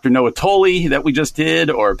Professor Dr. Noah Tolley that we just did,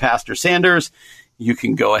 or Pastor Sanders, you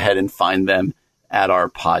can go ahead and find them at our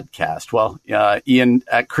podcast. Well, Ian,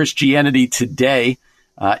 at Christianity Today,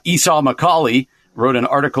 Esau McCaulley wrote an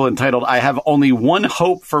article entitled, I Have Only One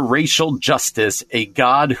Hope for Racial Justice, a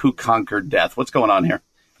God Who Conquered Death. What's going on here?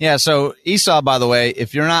 Yeah, so Esau, by the way,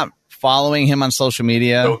 if you're not following him on social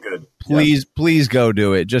media, so good. Please go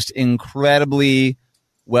do it. Just incredibly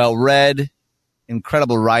well-read,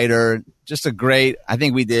 incredible writer, just a great, I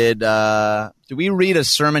think we did we read a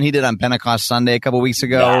sermon he did on Pentecost Sunday a couple weeks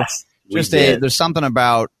ago? Yes, there's something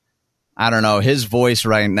about, I don't know, his voice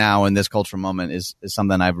right now in this cultural moment is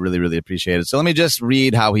something I've really, really appreciated. So let me just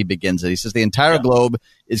read how he begins it. He says, the entire globe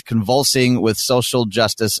is convulsing with social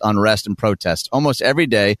justice, unrest, and protest. Almost every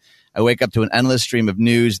day, I wake up to an endless stream of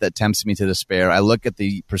news that tempts me to despair. I look at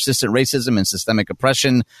the persistent racism and systemic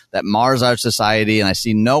oppression that mars our society, and I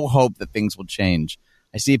see no hope that things will change.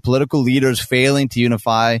 I see political leaders failing to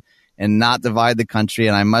unify and not divide the country,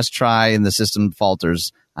 and I must try, and the system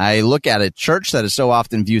falters. I look at a church that so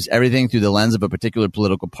often views everything through the lens of a particular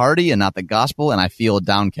political party and not the gospel, and I feel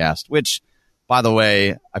downcast, which, by the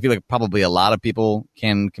way, I feel like probably a lot of people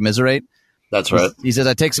can commiserate. That's right. He says,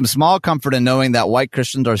 I take some small comfort in knowing that white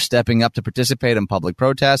Christians are stepping up to participate in public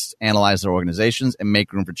protests, analyze their organizations, and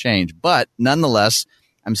make room for change. But nonetheless,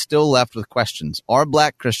 I'm still left with questions. Are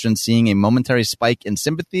black Christians seeing a momentary spike in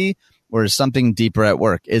sympathy, or is something deeper at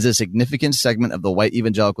work? Is a significant segment of the white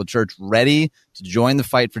evangelical church ready to join the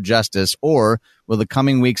fight for justice, or will the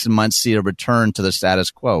coming weeks and months see a return to the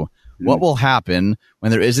status quo? What will happen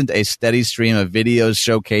when there isn't a steady stream of videos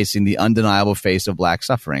showcasing the undeniable face of black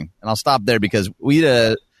suffering? And I'll stop there because we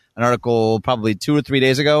did an article probably 2 or 3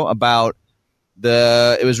 days ago about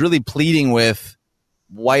it was really pleading with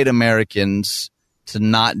white Americans to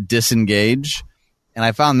not disengage. And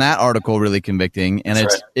I found that article really convicting. And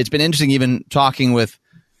it's been interesting even talking with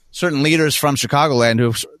certain leaders from Chicagoland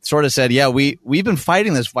who sort of said, yeah, we've been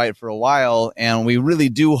fighting this fight for a while, and we really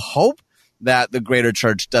do hope that the greater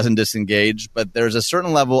church doesn't disengage, but there's a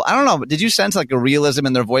certain level. I don't know. Did you sense like a realism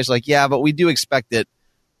in their voice? Like, yeah, but we do expect that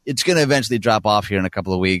it's going to eventually drop off here in a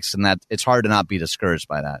couple of weeks, and that it's hard to not be discouraged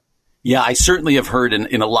by that. Yeah, I certainly have heard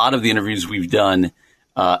in a lot of the interviews we've done,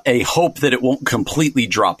 a hope that it won't completely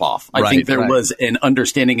drop off. I think there was an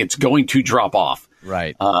understanding it's going to drop off.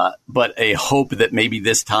 Right. But a hope that maybe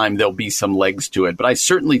this time there'll be some legs to it. But I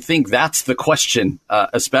certainly think that's the question,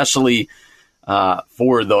 especially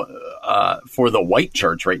for the white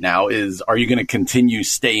church right now, is, are you going to continue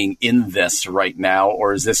staying in this right now?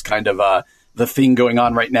 Or is this kind of the thing going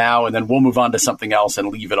on right now, and then we'll move on to something else and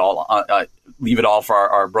leave it all for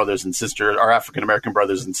our brothers and sisters, our African-American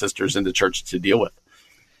brothers and sisters in the church to deal with?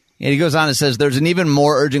 And he goes on and says, there's an even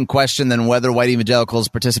more urgent question than whether white evangelicals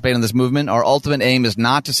participate in this movement. Our ultimate aim is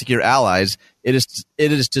not to secure allies. It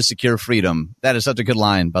is to secure freedom. That is such a good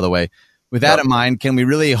line, by the way. With that in mind, can we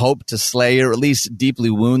really hope to slay or at least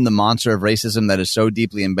deeply wound the monster of racism that is so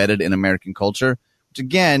deeply embedded in American culture? Which,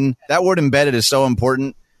 again, that word embedded is so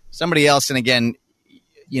important. Somebody else, and again,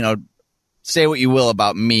 say what you will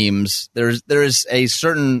about memes. There is a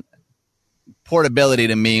certain portability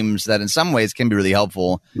to memes that in some ways can be really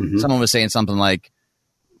helpful. Mm-hmm. Someone was saying something like,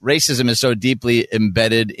 racism is so deeply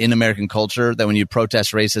embedded in American culture that when you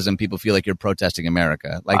protest racism, people feel like you're protesting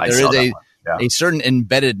America. Like there is a certain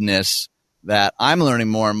embeddedness that I'm learning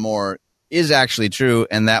more and more is actually true,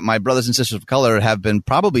 and that my brothers and sisters of color have been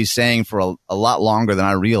probably saying for a lot longer than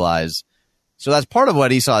I realize. So that's part of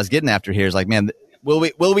what Esau is getting after here is like, man, will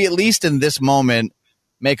we at least in this moment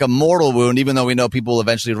make a mortal wound, even though we know people will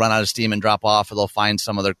eventually run out of steam and drop off, or they'll find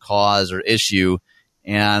some other cause or issue.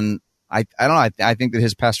 And I don't know. I think that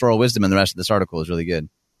his pastoral wisdom in the rest of this article is really good.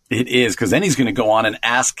 It is, because then he's going to go on and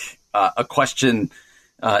ask a question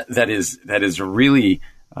that is really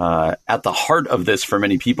at the heart of this for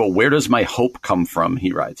many people. Where does my hope come from?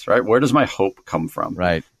 He writes, right? Where does my hope come from?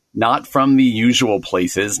 Right. Not from the usual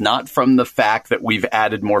places, not from the fact that we've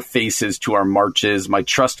added more faces to our marches. My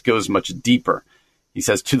trust goes much deeper. He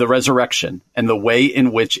says, to the resurrection and the way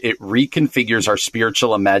in which it reconfigures our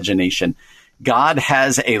spiritual imagination. God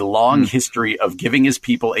has a long history of giving his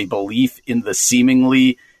people a belief in the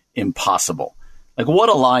seemingly impossible. Like, what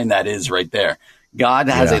a line that is right there. God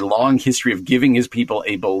has a long history of giving his people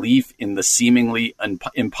a belief in the seemingly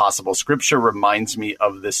impossible. Scripture reminds me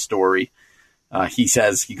of this story.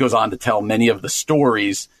 He goes on to tell many of the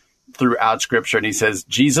stories throughout Scripture. And he says,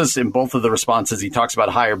 Jesus, in both of the responses he talks about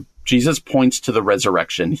higher, Jesus points to the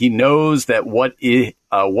resurrection. He knows that what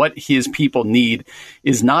his people need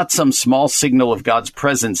is not some small signal of God's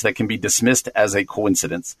presence that can be dismissed as a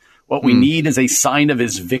coincidence. What we need is a sign of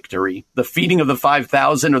his victory. The feeding of the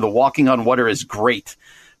 5,000 or the walking on water is great.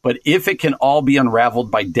 But if it can all be unraveled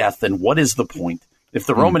by death, then what is the point? If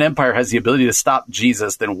the Roman Empire has the ability to stop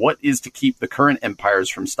Jesus, then what is to keep the current empires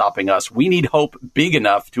from stopping us? We need hope big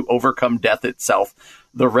enough to overcome death itself.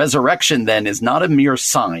 The resurrection, then, is not a mere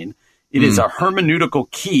sign. It is a hermeneutical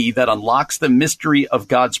key that unlocks the mystery of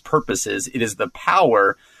God's purposes. It is the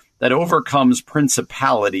power that overcomes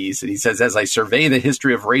principalities. And he says, as I survey the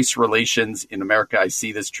history of race relations in America, I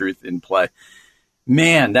see this truth in play.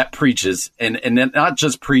 Man, that preaches, and not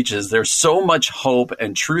just preaches. There's so much hope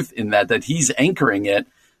and truth in that he's anchoring it.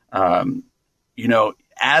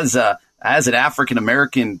 As an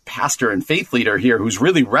African-American pastor and faith leader here who's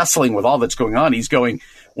really wrestling with all that's going on, he's going,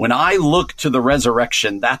 when I look to the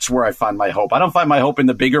resurrection, that's where I find my hope. I don't find my hope in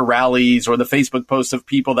the bigger rallies or the Facebook posts of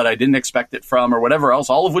people that I didn't expect it from or whatever else,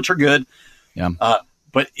 all of which are good. Yeah.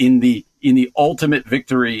 But in the ultimate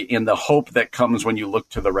victory, in the hope that comes when you look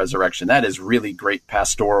to the resurrection. That is really great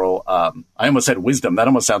pastoral. I almost said wisdom. That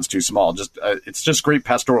almost sounds too small. It's just great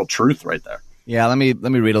pastoral truth right there. Yeah, let me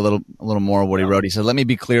read a little more of what he wrote. He said, let me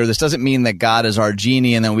be clear. This doesn't mean that God is our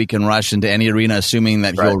genie and then we can rush into any arena assuming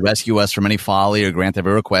that he'll rescue us from any folly or grant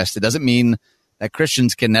every request. It doesn't mean that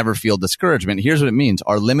Christians can never feel discouragement. Here's what it means.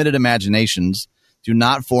 Our limited imaginations do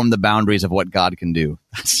not form the boundaries of what God can do.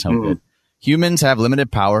 That's so good. Humans have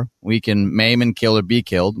limited power. We can maim and kill or be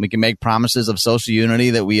killed. We can make promises of social unity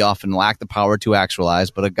that we often lack the power to actualize.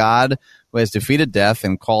 But a God who has defeated death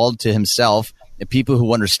and called to himself a people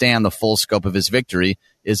who understand the full scope of his victory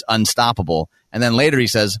is unstoppable. And then later he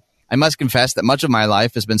says, I must confess that much of my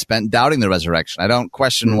life has been spent doubting the resurrection. I don't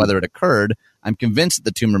question whether it occurred. I'm convinced that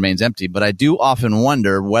the tomb remains empty, but I do often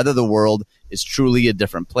wonder whether the world is truly a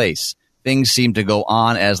different place. Things seem to go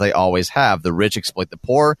on as they always have. The rich exploit the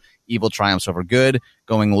poor. Evil triumphs over good.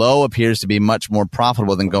 Going low appears to be much more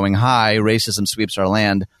profitable than going high. Racism sweeps our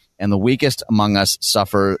land, and the weakest among us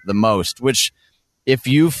suffer the most. Which, if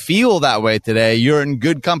you feel that way today, you're in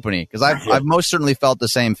good company, because I've most certainly felt the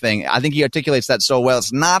same thing. I think he articulates that so well.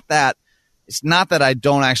 It's not that I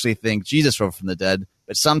don't actually think Jesus rose from the dead,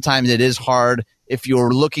 but sometimes it is hard if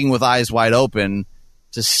you're looking with eyes wide open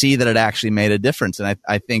to see that it actually made a difference. And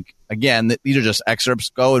I think, again, these are just excerpts.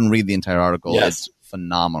 Go and read the entire article. Yes. It's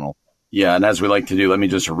phenomenal. Yeah, and as we like to do, let me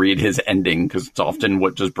just read his ending, because it's often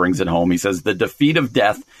what just brings it home. He says, the defeat of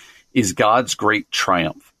death is God's great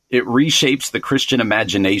triumph. It reshapes the Christian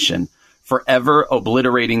imagination, forever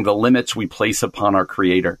obliterating the limits we place upon our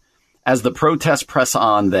Creator. As the protests press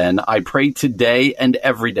on, then, I pray today and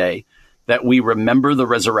every day that we remember the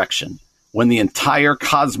resurrection, when the entire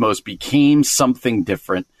cosmos became something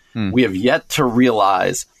different. We have yet to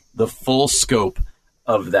realize the full scope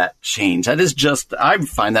of that change. That is just, I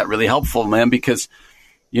find that really helpful, man, because,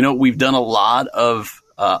 you know, we've done a lot of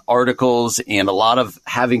articles and a lot of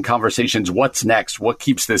having conversations. What's next? What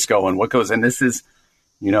keeps this going? What goes? And this is,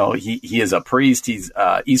 you know, he is a priest.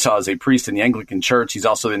 Esau is a priest in the Anglican Church. He's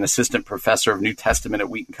also an assistant professor of New Testament at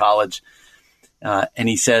Wheaton College. And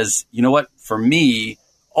he says, you know what? For me,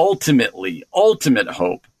 ultimate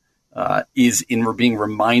hope is in being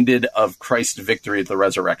reminded of Christ's victory at the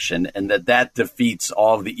resurrection, and that defeats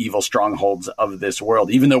all of the evil strongholds of this world,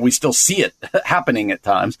 even though we still see it happening at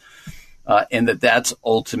times, and that's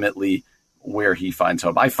ultimately where he finds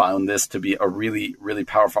hope. I found this to be a really, really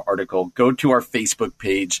powerful article. Go to our Facebook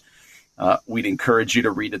page. We'd encourage you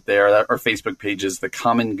to read it there. Our Facebook page is The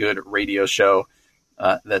Common Good Radio Show.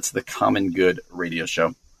 That's The Common Good Radio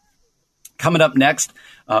Show. Coming up next,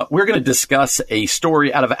 we're going to discuss a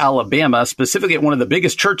story out of Alabama, specifically at one of the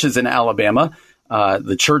biggest churches in Alabama,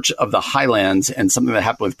 the Church of the Highlands, and something that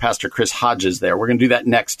happened with Pastor Chris Hodges there. We're going to do that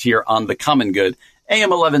next here on The Common Good, AM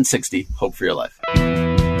 1160, Hope for Your Life.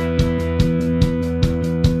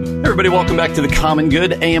 Everybody, welcome back to The Common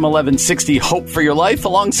Good, AM 1160, Hope for Your Life.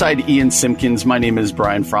 Alongside Ian Simpkins, my name is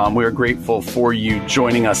Brian Fromm. We are grateful for you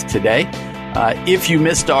joining us today. If you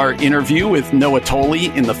missed our interview with Noah Tolle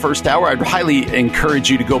in the first hour, I'd highly encourage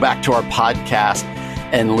you to go back to our podcast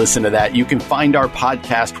and listen to that. You can find our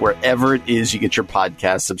podcast wherever it is you get your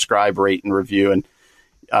podcast. Subscribe, rate, and review. And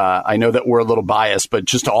I know that we're a little biased, but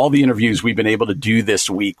just all the interviews we've been able to do this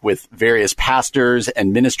week with various pastors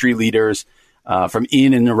and ministry leaders from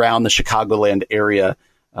in and around the Chicagoland area,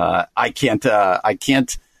 I can't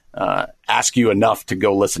ask you enough to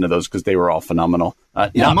go listen to those because they were all phenomenal.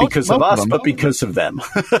 Not because of us, but because of them.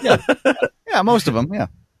 yeah, most of them. Yeah.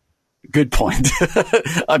 Good point.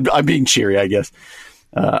 I'm being cheery, I guess.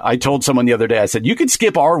 I told someone the other day, I said, you could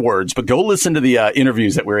skip our words, but go listen to the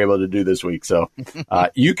interviews that we were able to do this week. So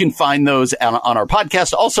you can find those on our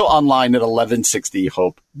podcast, also online at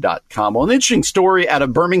 1160hope.com. Well, an interesting story out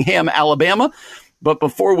of Birmingham, Alabama. But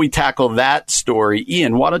before we tackle that story,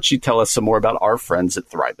 Ian, why don't you tell us some more about our friends at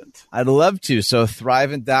Thrivent? I'd love to. So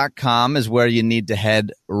Thrivent.com is where you need to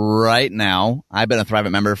head right now. I've been a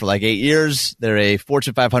Thrivent member for like 8 years. They're a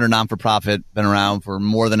Fortune 500 non-for-profit, been around for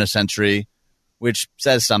more than a century, which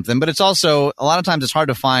says something. But it's also, a lot of times it's hard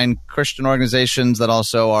to find Christian organizations that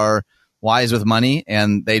also are wise with money.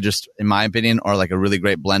 And they just, in my opinion, are like a really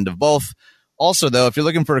great blend of both. Also, though, if you're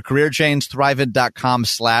looking for a career change,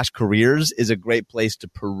 Thrivent.com/careers is a great place to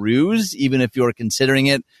peruse, even if you're considering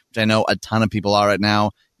it, which I know a ton of people are right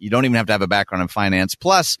now. You don't even have to have a background in finance.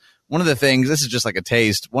 Plus, one of the things, this is just like a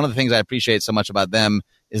taste, one of the things I appreciate so much about them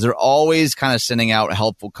is they're always kind of sending out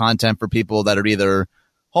helpful content for people that are either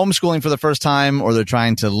homeschooling for the first time or they're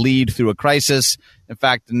trying to lead through a crisis. In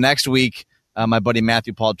fact, next week, my buddy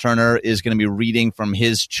Matthew Paul Turner is going to be reading from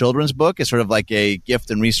his children's book. It's sort of like a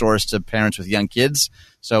gift and resource to parents with young kids.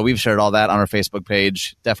 So we've shared all that on our Facebook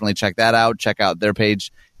page. Definitely check that out. Check out their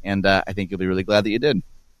page. And I think you'll be really glad that you did.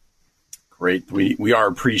 Great. We are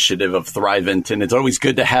appreciative of Thrivent, and it's always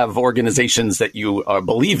good to have organizations that you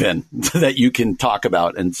believe in that you can talk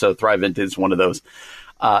about. And so Thrivent is one of those.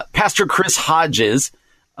 Pastor Chris Hodges,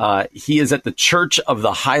 he is at the Church of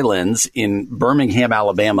the Highlands in Birmingham,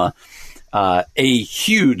 Alabama. A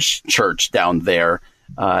huge church down there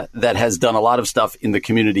that has done a lot of stuff in the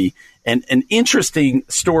community. And an interesting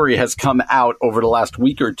story has come out over the last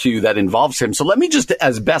week or two that involves him. So let me just,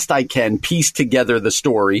 as best I can, piece together the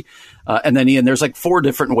story. And then, Ian, there's like 4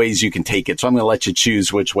 different ways you can take it. So I'm going to let you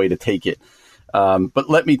choose which way to take it. But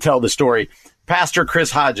let me tell the story. Pastor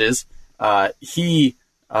Chris Hodges, he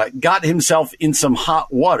got himself in some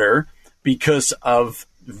hot water because of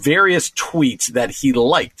various tweets that he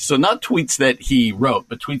liked. So not tweets that he wrote,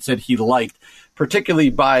 but tweets that he liked,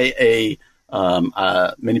 particularly by a,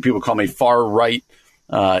 many people call me far right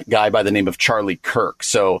guy by the name of Charlie Kirk.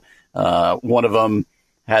 So one of them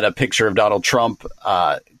had a picture of Donald Trump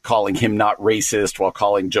calling him not racist while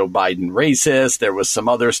calling Joe Biden racist. There was some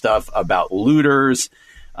other stuff about looters.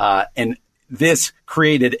 And this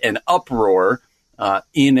created an uproar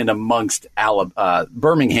in and amongst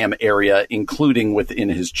Birmingham area, including within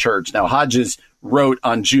his church. Now, Hodges wrote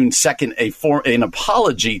on June 2nd an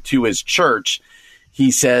apology to his church,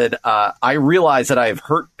 He said, I realize that I have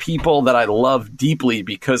hurt people that I love deeply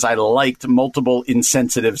because I liked multiple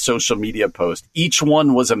insensitive social media posts. Each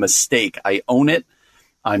one was a mistake. I own it.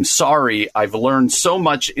 I'm sorry. I've learned so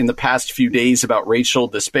much in the past few days about racial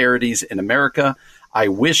disparities in America. I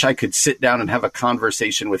wish I could sit down and have a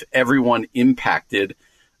conversation with everyone impacted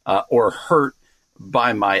or hurt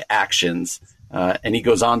by my actions. And he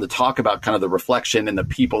goes on to talk about kind of the reflection and the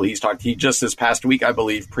people he's talked. He just this past week, I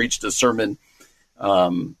believe, preached a sermon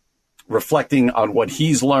reflecting on what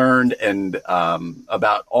he's learned and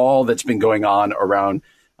about all that's been going on around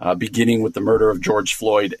beginning with the murder of George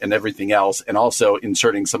Floyd and everything else, and also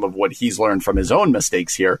inserting some of what he's learned from his own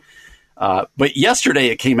mistakes here. But yesterday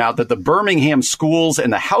it came out that the Birmingham schools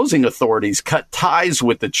and the housing authorities cut ties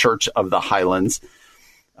with the Church of the Highlands.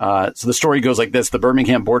 So the story goes like this. The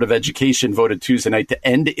Birmingham Board of Education voted Tuesday night to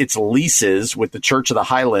end its leases with the Church of the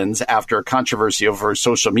Highlands after a controversy over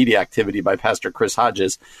social media activity by Pastor Chris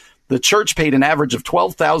Hodges. The church paid an average of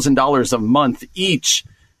 $12,000 a month each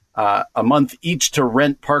to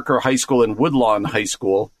rent Parker High School and Woodlawn High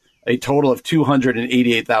School, a total of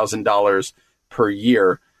 $288,000 per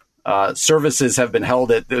year. Services have been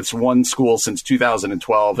held at this one school since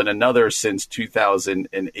 2012 and another since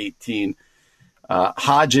 2018.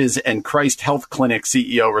 Hodges and Christ Health Clinic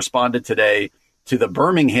CEO responded today to the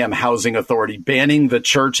Birmingham Housing Authority banning the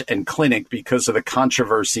church and clinic because of the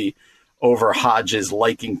controversy over Hodges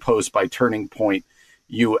liking posts by Turning Point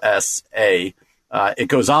USA. It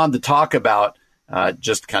goes on to talk about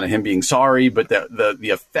just kind of him being sorry, but the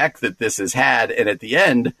effect that this has had. And at the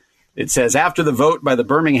end, it says, after the vote by the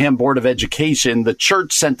Birmingham Board of Education, the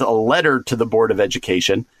church sent a letter to the Board of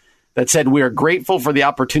Education that said, we are grateful for the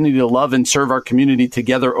opportunity to love and serve our community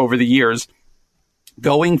together over the years.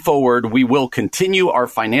 Going forward, we will continue our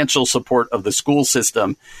financial support of the school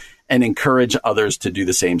system and encourage others to do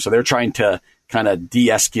the same. So they're trying to kind of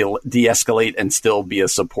de-escalate and still be a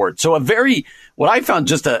support. So what I found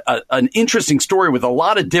just an interesting story with a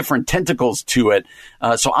lot of different tentacles to it.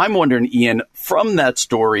 So I'm wondering, Ian, from that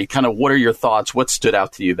story, kind of what are your thoughts? What stood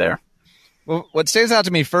out to you there? Well, what stands out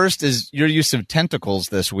to me first is your use of tentacles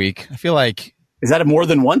this week. I feel like... Is that more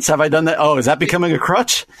than once? Have I done that? Oh, is that becoming a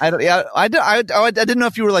crutch? I didn't know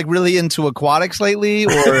if you were like really into aquatics lately,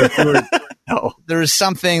 or if you were, no. There is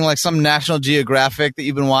something like some National Geographic that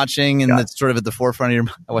you've been watching, and that's sort of at the forefront of your.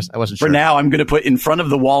 I wasn't sure. For now, I'm going to put in front of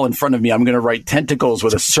the wall in front of me. I'm going to write tentacles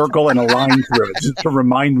with a circle and a line through it, just to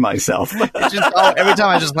remind myself. Every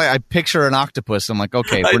time I picture an octopus, I'm like,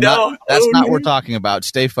 okay, that's not what we're talking about.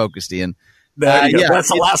 Stay focused, Ian. That's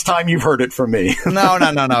the last time you've heard it from me. No.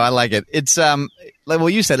 I like it. It's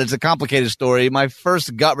like you said, it's a complicated story. My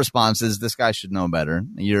first gut response is this guy should know better.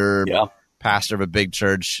 You're pastor of a big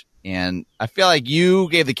church, and I feel like you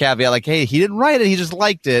gave the caveat, like, hey, he didn't write it, he just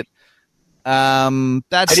liked it. I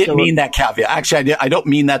didn't mean that caveat. Actually, I don't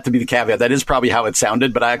mean that to be the caveat. That is probably how it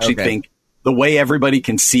sounded, but I actually think the way everybody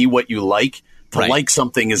can see what you like, like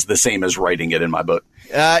something is the same as writing it in my book.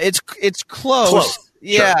 It's close.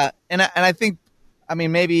 Yeah, sure. And I think, I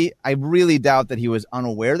mean, maybe I really doubt that he was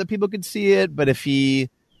unaware that people could see it. But if he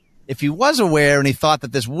was aware and he thought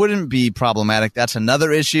that this wouldn't be problematic, that's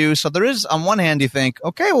another issue. So there is, on one hand, you think,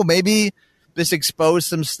 okay, well, maybe this exposed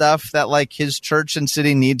some stuff that like his church and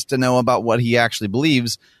city needs to know about what he actually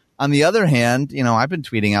believes. On the other hand, I've been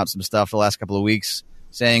tweeting out some stuff the last couple of weeks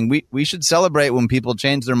saying we should celebrate when people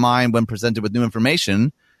change their mind when presented with new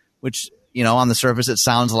information, which, on the surface, it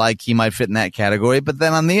sounds like he might fit in that category. But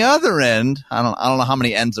then on the other end, I don't know how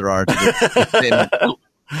many ends there are to this statement.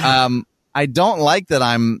 I don't like that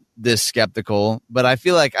I'm this skeptical, but I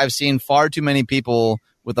feel like I've seen far too many people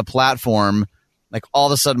with a platform like all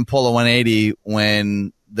of a sudden pull a 180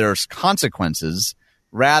 when there's consequences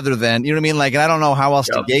rather than, you know what I mean? Like, and I don't know how else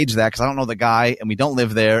to gauge that because I don't know the guy and we don't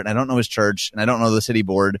live there and I don't know his church and I don't know the city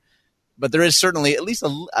board. But there is certainly at least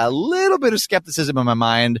a little bit of skepticism in my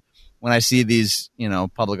mind when I see these,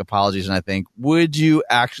 public apologies, and I think, would you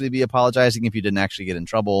actually be apologizing if you didn't actually get in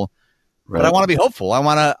trouble? Right. But I want to be hopeful. I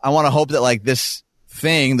want to hope that like this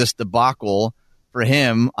debacle for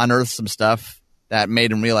him unearthed some stuff that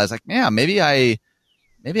made him realize like, yeah, maybe I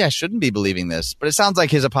shouldn't be believing this. But it sounds like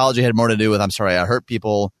his apology had more to do with, I'm sorry, I hurt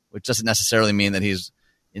people, which doesn't necessarily mean that he's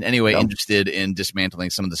in any way interested in dismantling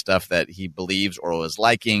some of the stuff that he believes or was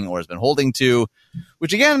liking or has been holding to,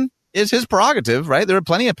 which again, is his prerogative, right? There are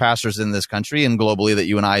plenty of pastors in this country and globally that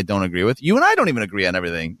you and I don't agree with. You and I don't even agree on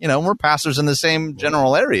everything. We're pastors in the same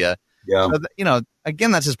general area. Yeah. So,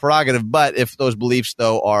 again, that's his prerogative. But if those beliefs,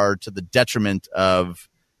 though, are to the detriment of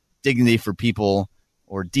dignity for people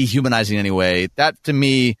or dehumanizing in any way, that to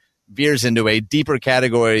me veers into a deeper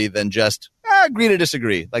category than just agree to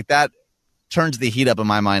disagree. Like that turns the heat up in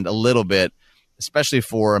my mind a little bit, especially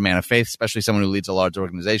for a man of faith, especially someone who leads a large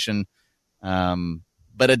organization.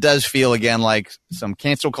 But it does feel, again, like some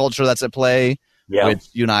cancel culture that's at play, which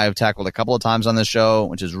you and I have tackled a couple of times on this show,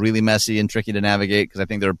 which is really messy and tricky to navigate, because I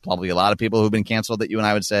think there are probably a lot of people who've been canceled that you and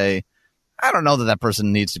I would say, I don't know that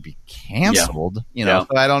person needs to be canceled. So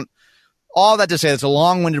I don't. All that to say, it's a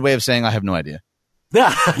long-winded way of saying I have no idea.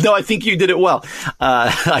 Yeah, no, I think you did it well.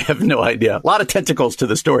 I have no idea. A lot of tentacles to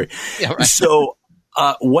the story. Yeah, right. So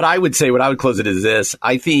what I would close it is this.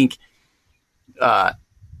 I think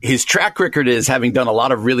his track record is having done a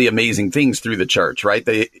lot of really amazing things through the church, right?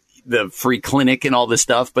 The free clinic and all this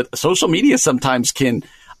stuff. But social media sometimes can,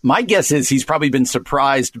 my guess is he's probably been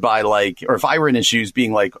surprised by or if I were in his shoes,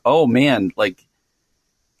 being like, oh man,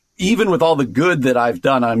 even with all the good that I've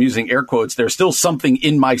done, I'm using air quotes, there's still something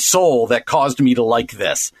in my soul that caused me to like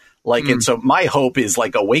this. And so my hope is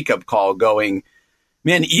a wake up call going,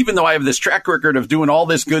 man, even though I have this track record of doing all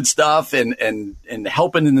this good stuff and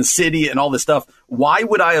helping in the city and all this stuff, why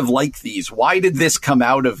would I have liked these? Why did this come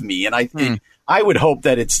out of me? And I think I would hope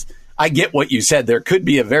that I get what you said. There could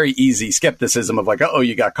be a very easy skepticism of oh,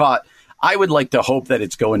 you got caught. I would like to hope that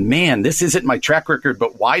it's going, man, this isn't my track record,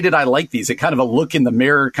 but why did I like these? It kind of a look in the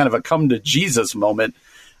mirror, kind of a come to Jesus moment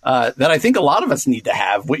that I think a lot of us need to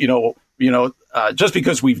have. Just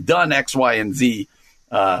because we've done X, Y, and Z,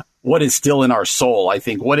 what is still in our soul? I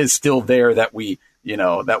think what is still there that we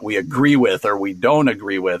agree with or we don't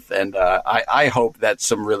agree with, and I hope that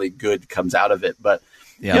some really good comes out of it. But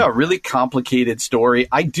a really complicated story.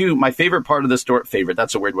 My favorite part of the story,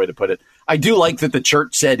 that's a weird way to put it. I do like that the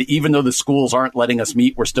church said, even though the schools aren't letting us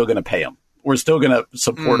meet, we're still going to pay them. We're still going to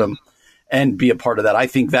support them and be a part of that. I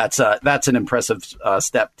think that's an impressive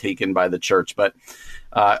step taken by the church. But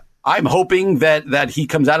I'm hoping that he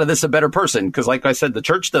comes out of this a better person, because like I said, the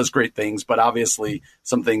church does great things, but obviously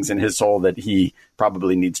some things in his soul that he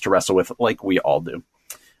probably needs to wrestle with, like we all do.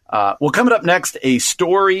 Well, coming up next, a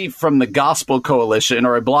story from the Gospel Coalition,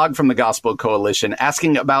 or a blog from the Gospel Coalition,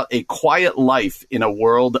 asking about a quiet life in a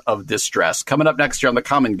world of distress. Coming up next here on The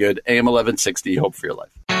Common Good, AM 1160, Hope for Your Life.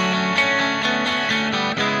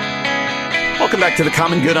 Welcome back to The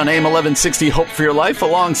Common Good on AM 1160, Hope for Your Life.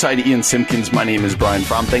 Alongside Ian Simpkins, my name is Brian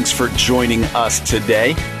Fromm. Thanks for joining us today.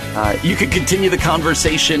 You can continue the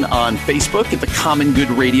conversation on Facebook at The Common Good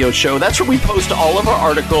Radio Show. That's where we post all of our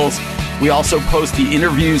articles. We also post the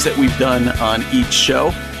interviews that we've done on each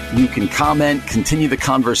show. You can comment, continue the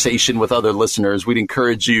conversation with other listeners. We'd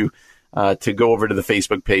encourage you to go over to the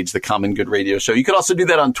Facebook page, The Common Good Radio Show. You could also do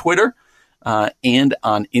that on Twitter and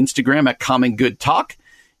on Instagram at Common Good Talk.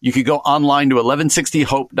 You could go online to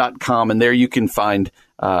 1160hope.com, and there you can find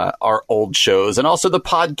our old shows and also the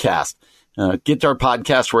podcast. Get our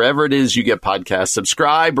podcast wherever it is you get podcasts.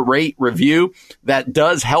 Subscribe, rate, review. That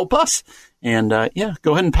does help us. And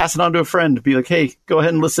go ahead and pass it on to a friend. Be like, hey, go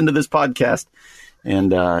ahead and listen to this podcast.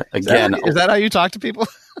 And again, is that how you talk to people?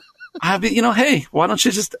 Hey, why don't you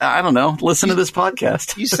just, I don't know, listen to this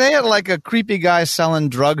podcast? You say it like a creepy guy selling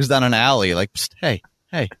drugs down an alley. Like, hey.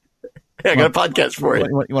 Hey, I got a podcast for you.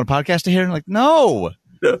 You want a podcast to hear? Like, no.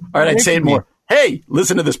 All right, I'd say it more. Hey,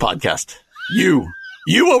 listen to this podcast. You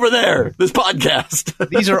over there, this podcast.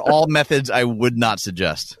 These are all methods I would not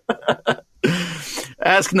suggest.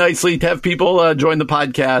 Ask nicely to have people join the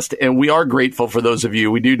podcast, and we are grateful for those of you.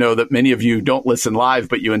 We do know that many of you don't listen live,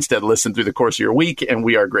 but you instead listen through the course of your week, and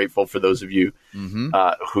we are grateful for those of you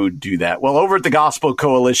who do that. Well, over at the Gospel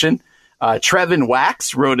Coalition, Trevin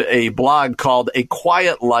Wax wrote a blog called A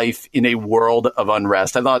Quiet Life in a World of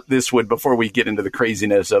Unrest. I thought this would, before we get into the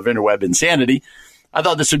craziness of interweb insanity, I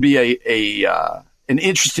thought this would be an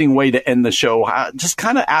interesting way to end the show. Just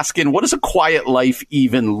kind of asking, what does a quiet life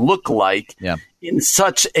even look like in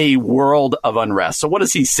such a world of unrest? So what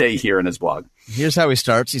does he say here in his blog? Here's how he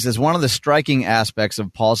starts. He says, one of the striking aspects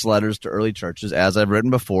of Paul's letters to early churches, as I've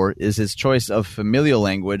written before, is his choice of familial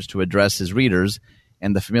language to address his readers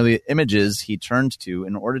and the familiar images he turned to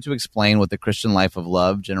in order to explain what the Christian life of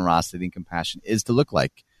love, generosity, and compassion is to look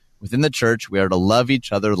like. Within the church, we are to love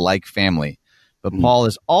each other like family. But Paul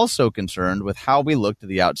is also concerned with how we look to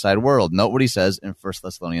the outside world. Note what he says in 1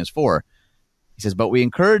 Thessalonians 4. He says, but we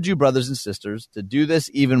encourage you, brothers and sisters, to do this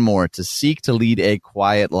even more, to seek to lead a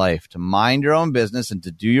quiet life, to mind your own business and to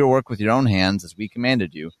do your work with your own hands as we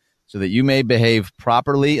commanded you, so that you may behave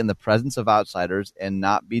properly in the presence of outsiders and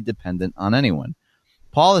not be dependent on anyone.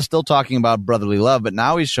 Paul is still talking about brotherly love, but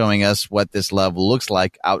now he's showing us what this love looks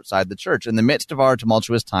like outside the church. In the midst of our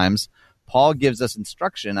tumultuous times, Paul gives us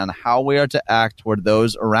instruction on how we are to act toward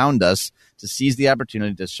those around us to seize the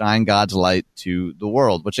opportunity to shine God's light to the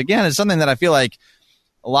world, which, again, is something that I feel like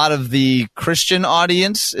a lot of the Christian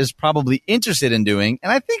audience is probably interested in doing.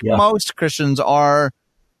 And I think most Christians are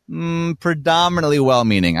predominantly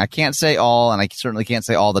well-meaning. I can't say all, and I certainly can't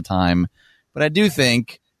say all the time, but I do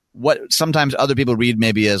think what sometimes other people read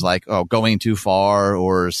maybe as like, oh, going too far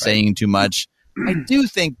or saying too much. I do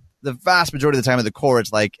think the vast majority of the time at the core,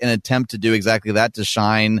 it's like an attempt to do exactly that, to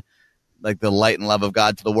shine like the light and love of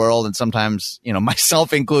God to the world. And sometimes,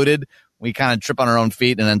 myself included, we kind of trip on our own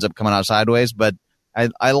feet and ends up coming out sideways. But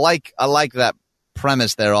I like that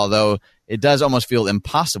premise there, although it does almost feel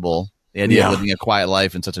impossible, the idea of living a quiet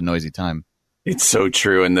life in such a noisy time. It's so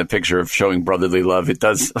true. And the picture of showing brotherly love, it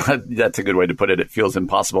does. That's a good way to put it. It feels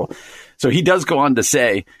impossible. So he does go on to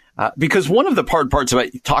say, because one of the parts about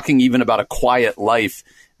talking even about a quiet life,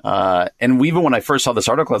 and even when I first saw this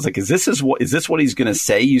article, I was like, is this what he's going to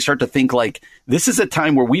say? You start to think like, this is a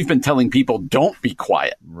time where we've been telling people, don't be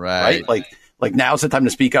quiet. Right? Like now's the time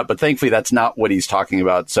to speak up. But thankfully, that's not what he's talking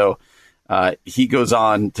about. So he goes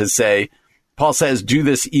on to say, Paul says, do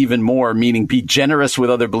this even more, meaning be generous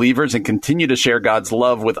with other believers and continue to share God's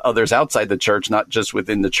love with others outside the church, not just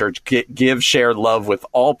within the church. Share love with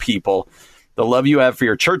all people. The love you have for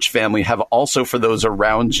your church family, have also for those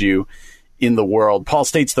around you in the world. Paul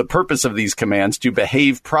states the purpose of these commands: to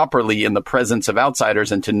behave properly in the presence of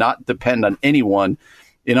outsiders and to not depend on anyone.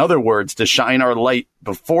 In other words, to shine our light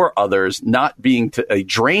before others, not being a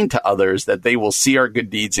drain to others, that they will see our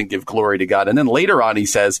good deeds and give glory to God. And then later on, he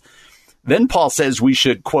says, then Paul says we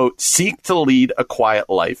should, quote, seek to lead a quiet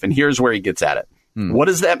life. And here's where he gets at it. What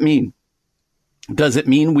does that mean? Does it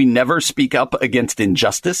mean we never speak up against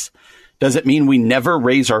injustice? Does it mean we never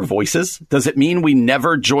raise our voices? Does it mean we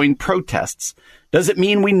never join protests? Does it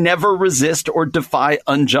mean we never resist or defy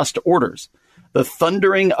unjust orders? The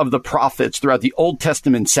thundering of the prophets throughout the Old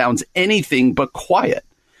Testament sounds anything but quiet.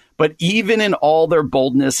 But even in all their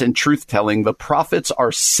boldness and truth-telling, the prophets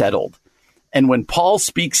are settled. And when Paul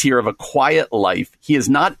speaks here of a quiet life, he is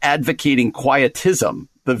not advocating quietism,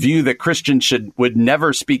 the view that Christians would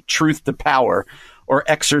never speak truth to power or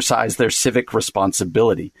exercise their civic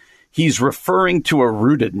responsibility. He's referring to a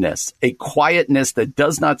rootedness, a quietness that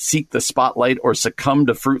does not seek the spotlight or succumb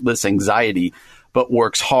to fruitless anxiety, but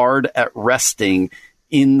works hard at resting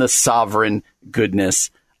in the sovereign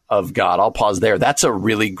goodness of God. I'll pause there. That's a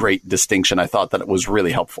really great distinction. I thought that it was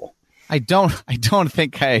really helpful. I don't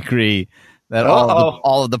think I agree that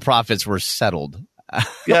all of the prophets were settled.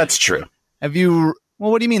 That's true. Well,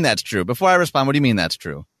 what do you mean that's true? Before I respond, what do you mean that's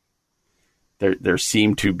true? There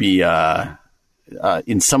seemed to be,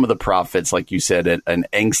 in some of the prophets, like you said, an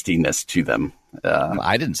angstiness to them.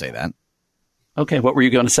 I didn't say that. Okay, what were you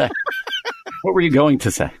going to say? What were you going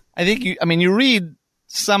to say? I think you read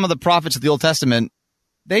some of the prophets of the Old Testament,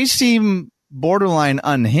 they seem borderline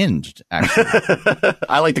unhinged, actually.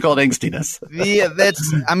 I like to call it angstiness. Yeah,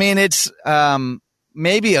 it's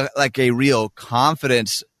maybe a real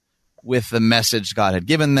confidence with the message God had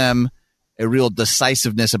given them, a real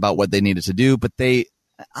decisiveness about what they needed to do, but they,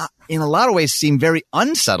 in a lot of ways, seem very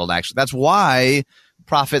unsettled, actually. That's why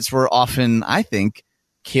prophets were often, I think,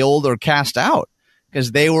 killed or cast out,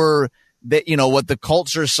 because they were, what the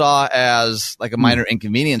culture saw as like a minor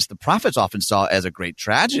inconvenience, the prophets often saw as a great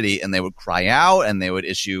tragedy, and they would cry out and they would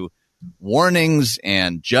issue warnings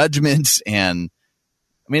and judgments. And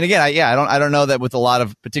again, I don't know that with a lot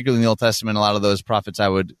of, particularly in the Old Testament, a lot of those prophets I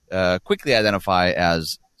would quickly identify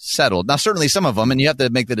as settled. Now, certainly some of them, and you have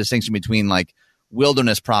to make the distinction between like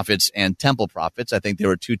wilderness prophets and temple prophets. I think there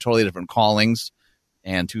were two totally different callings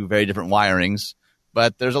and two very different wirings.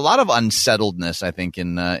 But there's a lot of unsettledness, I think,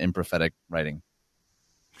 in prophetic writing.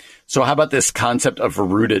 So how about this concept of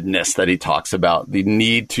rootedness that he talks about, the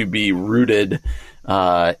need to be rooted,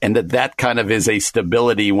 and that kind of is a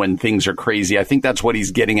stability when things are crazy? I think that's what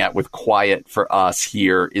he's getting at with quiet for us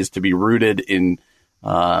here, is to be rooted in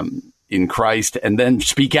Christ, and then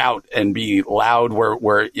speak out and be loud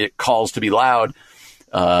where it calls to be loud.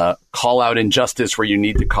 Call out injustice where you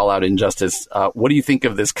need to call out injustice. What do you think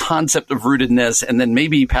of this concept of rootedness? And then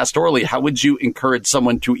maybe pastorally, how would you encourage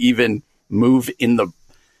someone to even move in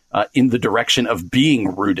the direction of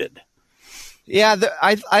being rooted? Yeah,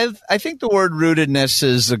 I think the word rootedness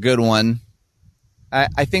is a good one.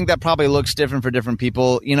 I think that probably looks different for different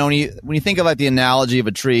people. When you think of like the analogy of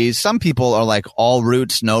a tree, some people are like all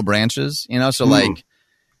roots, no branches. So like,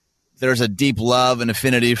 there's a deep love and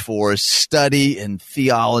affinity for study and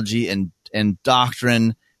theology and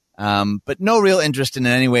doctrine, but no real interest in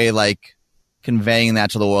any way like conveying that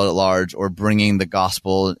to the world at large or bringing the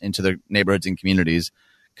gospel into their neighborhoods and communities.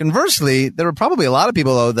 Conversely, there are probably a lot of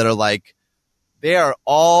people, though, that are like, they are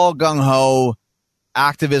all gung-ho,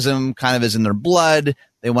 activism kind of is in their blood.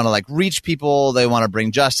 They want to like reach people. They want to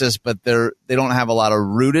bring justice, but they don't have a lot of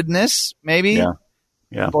rootedness, maybe,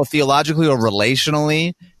 both theologically or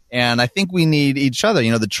relationally. And I think we need each other.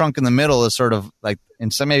 The trunk in the middle is sort of like,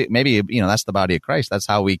 in some maybe that's the body of Christ. That's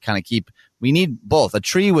how we kind of we need both. A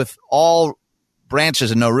tree with all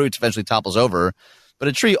branches and no roots eventually topples over, but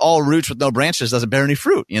a tree all roots with no branches doesn't bear any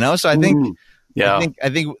fruit. So I think, I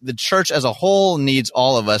think the church as a whole needs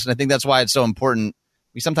all of us, and I think that's why it's so important.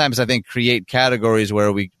 We sometimes, I think, create categories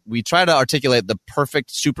where we try to articulate the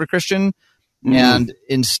perfect super Christian, and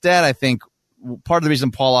instead, I think part of the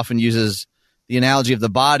reason Paul often uses the analogy of the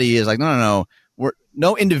body is like, no,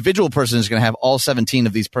 no individual person is going to have all 17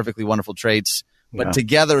 of these perfectly wonderful traits, but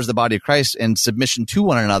together as the body of Christ and submission to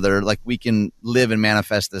one another, like we can live and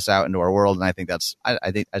manifest this out into our world. And I think that's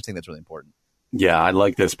really important. Yeah, I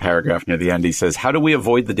like this paragraph near the end. He says, how do we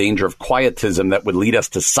avoid the danger of quietism that would lead us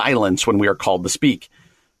to silence when we are called to speak?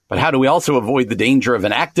 But how do we also avoid the danger of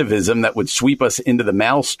an activism that would sweep us into the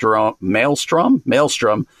maelstrom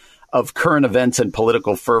of current events and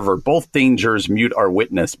political fervor? Both dangers mute our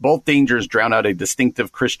witness. Both dangers drown out a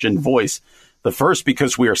distinctive Christian voice. The first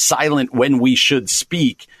because we are silent when we should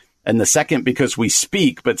speak, and the second because we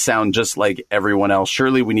speak but sound just like everyone else.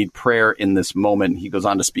 Surely we need prayer in this moment. He goes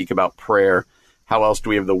on to speak about prayer. How else do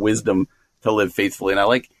we have the wisdom to live faithfully?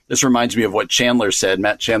 And this reminds me of what Chandler said,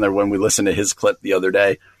 Matt Chandler, when we listened to his clip the other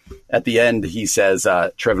day. At the end, he says,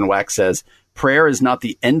 Trevin Wax says, prayer is not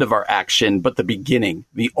the end of our action, but the beginning.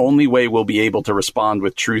 The only way we'll be able to respond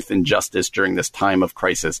with truth and justice during this time of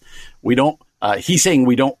crisis. He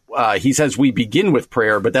says we begin with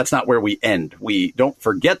prayer, but that's not where we end. We don't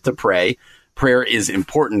forget to pray. Prayer is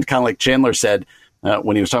important. Kind of like Chandler said,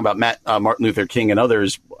 when he was talking about Martin Luther King and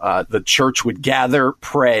others, the church would gather,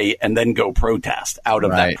 pray, and then go protest out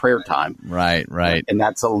of that prayer time. Right. And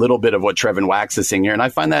that's a little bit of what Trevin Wax is saying here. And I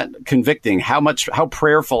find that convicting. How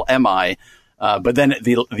prayerful am I? But then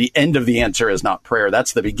the end of the answer is not prayer.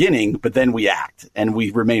 That's the beginning, but then we act and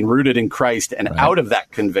we remain rooted in Christ. And out of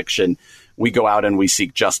that conviction, we go out and we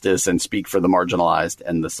seek justice and speak for the marginalized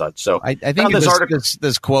and the such. So I think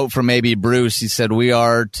this quote from maybe Bruce, he said, we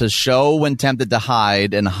are to show when tempted to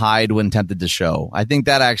hide and hide when tempted to show. I think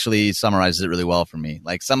that actually summarizes it really well for me.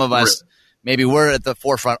 Like some of us, maybe we're at the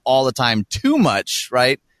forefront all the time too much,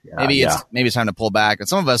 right? Maybe it's time to pull back. And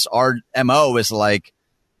some of us, our MO is like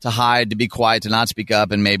to hide, to be quiet, to not speak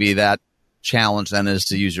up. And maybe that challenge then is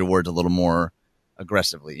to use your words a little more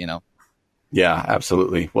aggressively, Yeah,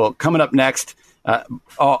 absolutely. Well, coming up next,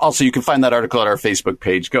 also, you can find that article at our Facebook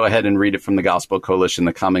page. Go ahead and read it from the Gospel Coalition,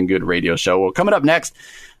 the Common Good Radio Show. Well, coming up next,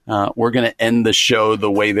 we're going to end the show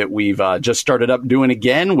the way that we've just started up doing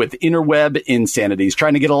again with interweb insanities,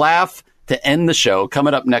 trying to get a laugh to end the show.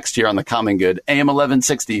 Coming up next here on the Common Good, AM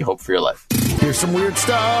 1160, Hope for Your Life. Here's some weird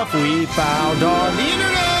stuff we found on the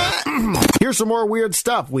internet. Here's some more weird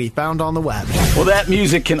stuff we found on the web. Well, that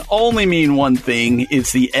music can only mean one thing.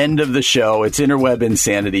 It's the end of the show. It's Interweb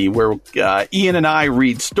Insanity, where Ian and I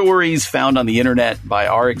read stories found on the internet by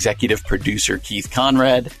our executive producer, Keith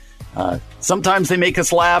Conrad. Sometimes they make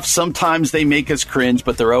us laugh. Sometimes they make us cringe,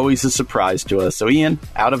 but they're always a surprise to us. So, Ian,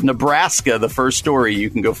 out of Nebraska, the first story. You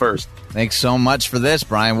can go first. Thanks so much for this,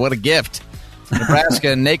 Brian. What a gift.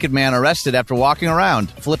 Nebraska, naked man arrested after walking around,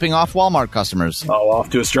 flipping off Walmart customers. Oh, off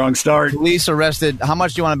to a strong start. Police arrested. How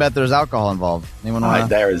much do you want to bet there's alcohol involved? Anyone want to?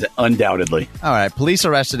 There is undoubtedly. All right. Police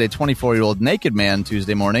arrested a 24-year-old naked man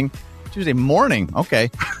Tuesday morning. Okay.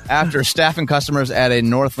 After staffing customers at a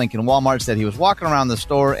North Lincoln Walmart said he was walking around the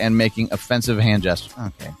store and making offensive hand gestures.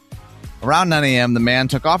 Okay. Around 9 a.m., the man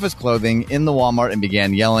took off his clothing in the Walmart and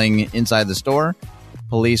began yelling inside the store.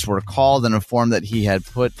 Police were called and informed that he had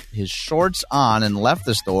put his shorts on and left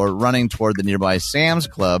the store, running toward the nearby Sam's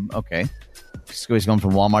Club. Okay. So he's going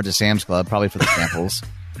from Walmart to Sam's Club, probably for the samples.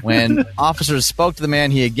 When officers spoke to the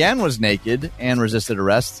man, he again was naked and resisted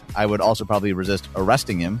arrest. I would also probably resist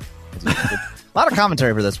arresting him. A lot of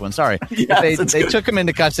commentary for this one. Sorry. Yes, they took him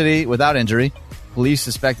into custody without injury. Police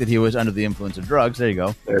suspected he was under the influence of drugs. There you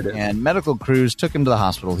go. There it is. And medical crews took him to the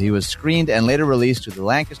hospital. He was screened and later released to the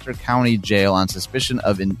Lancaster County Jail on suspicion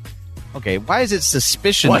of... Okay, why is it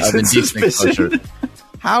suspicion of indecent exposure?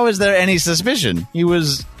 How is there any suspicion? He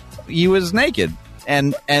was naked.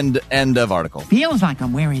 And end of article. Feels like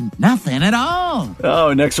I'm wearing nothing at all.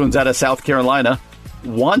 Oh, next one's out of South Carolina.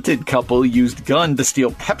 Wanted couple used gun to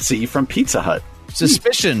steal Pepsi from Pizza Hut.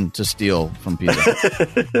 Suspicion to steal from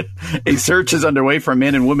Pizza. A search is underway for a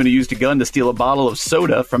man and woman who used a gun to steal a bottle of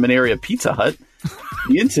soda from an area Pizza Hut.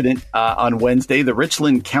 The incident on Wednesday, the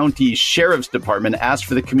Richland County Sheriff's Department asked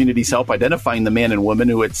for the community's help identifying the man and woman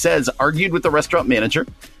who, it says, argued with the restaurant manager.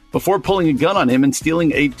 before pulling a gun on him and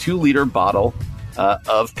stealing a 2-liter bottle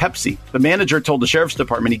of Pepsi. The manager told the sheriff's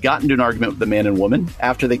department he got into an argument with the man and woman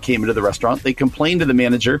after they came into the restaurant. They complained to the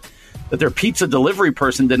manager that their pizza delivery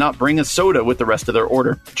person did not bring a soda with the rest of their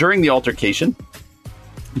order. During the altercation,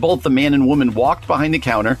 both the man and woman walked behind the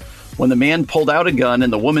counter when the man pulled out a gun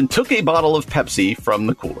and the woman took a bottle of Pepsi from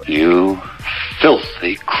the cooler. You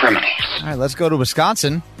filthy criminals. All right, let's go to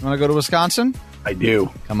Wisconsin. You want to go to Wisconsin? I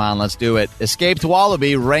do. Come on, let's do it. Escaped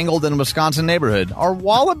wallaby wrangled in a Wisconsin neighborhood. Are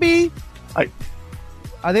wallaby...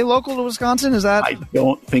 Are they local to Wisconsin? Is that? I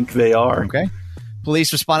don't think they are. Okay.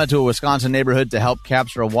 Police responded to a Wisconsin neighborhood to help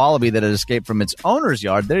capture a wallaby that had escaped from its owner's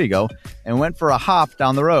yard. There you go. And went for a hop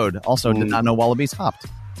down the road. Also did not know wallabies hopped.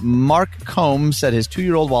 Mark Combs said his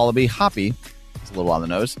 2-year-old wallaby, Hoppy, it's a little on the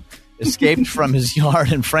nose, escaped from his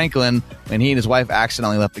yard in Franklin when he and his wife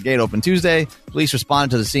accidentally left the gate open Tuesday. Police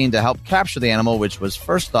responded to the scene to help capture the animal, which was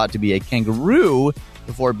first thought to be a kangaroo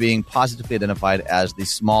before being positively identified as the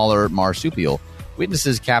smaller marsupial.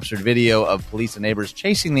 Witnesses captured video of police and neighbors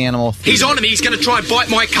chasing the animal. He's on me. He's going to try and bite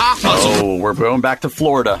my calf muscle. Oh, we're going back to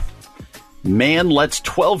Florida. Man lets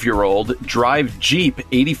 12-year-old drive Jeep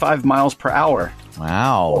 85 miles per hour.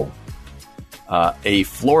 Wow. A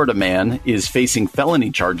Florida man is facing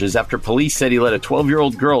felony charges after police said he let a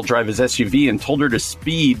 12-year-old girl drive his SUV and told her to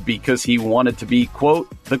speed because he wanted to be, quote,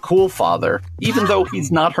 the cool father, even though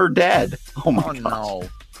he's not her dad. Oh, my God. No.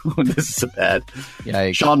 This is so bad.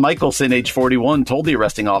 Yikes. Sean Michelson, age 41, told the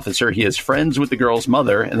arresting officer he is friends with the girl's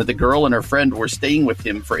mother and that the girl and her friend were staying with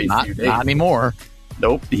him for a few days. Not anymore.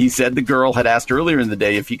 Nope. He said the girl had asked earlier in the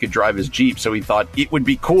day if he could drive his Jeep, so he thought it would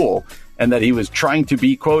be cool and that he was trying to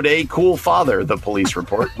be, quote, a cool father, the police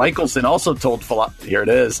report. Michelson also told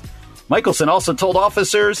Michelson also told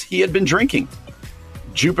officers he had been drinking.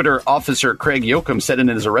 Jupiter officer Craig Yoakum said in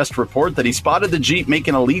his arrest report that he spotted the Jeep make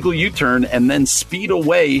an illegal U-turn and then speed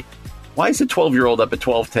away. Why is a 12-year-old up at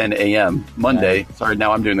 12:10 a.m. Monday? Yeah. Sorry,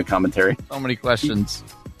 now I'm doing the commentary. So many questions.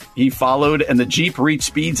 He followed, and the Jeep reached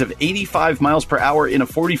speeds of 85 miles per hour in a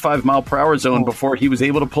 45-mile-per-hour zone before he was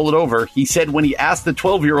able to pull it over. He said when he asked the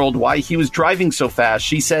 12-year-old why he was driving so fast,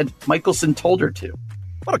 she said Michelson told her to.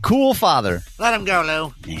 What a cool father. Let him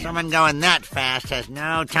go, Lou. Someone going that fast has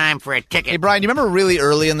no time for a ticket. Hey, Brian, you remember really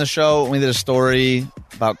early in the show when we did a story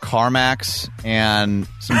about CarMax and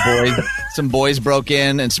some boys broke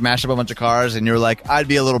in and smashed up a bunch of cars, and you were like, I'd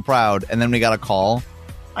be a little proud. And then we got a call.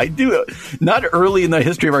 I do. Not early in the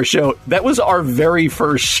history of our show. That was our very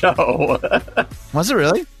first show. Was it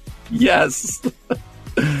really? Yes.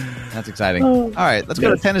 That's exciting. All right, let's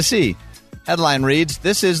go to Tennessee. Headline reads,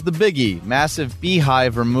 this is the biggie. Massive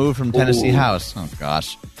beehive removed from Tennessee house. Oh,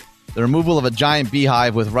 gosh. The removal of a giant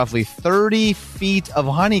beehive with roughly 30 feet of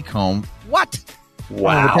honeycomb. What?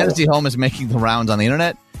 Wow. The Tennessee home is making the rounds on the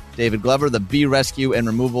internet. David Glover, the bee rescue and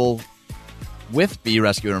removal,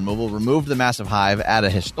 removed the massive hive at a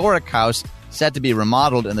historic house set to be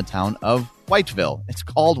remodeled in the town of Whiteville. It's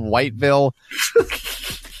called Whiteville.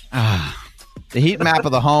 The heat map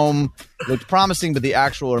of the home looked promising, but the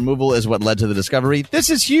actual removal is what led to the discovery. This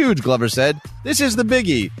is huge, Glover said. This is the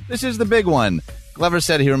biggie. This is the big one. Glover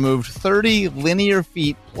said he removed 30 linear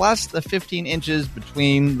feet plus the 15 inches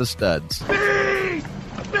between the studs. Bees!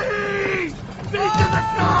 Bees! Bees in the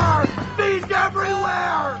car! Bees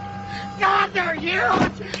everywhere! God, they're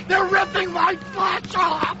huge! They're ripping my flesh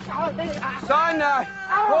off! Son,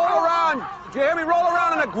 roll around. Do you hear me? Roll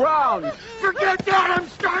around on the ground. Forget that! I'm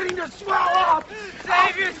starting to swell up!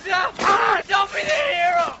 Save yourself! Don't be the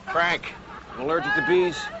hero! Frank, I'm allergic to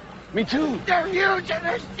bees. Me too. They're huge and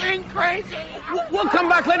they sting crazy! We'll come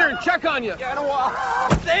back later and check on you. Yeah, in a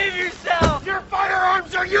while. Save yourself! Your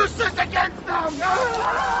firearms are useless against them!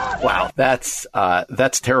 Wow, that's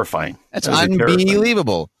terrifying. That's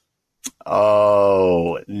unbelievable.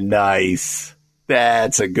 Oh, nice.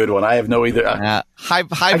 That's a good one. I have no either.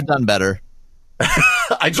 Hive done better.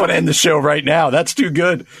 I just want to end the show right now. That's too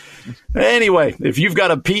good. Anyway, if you've got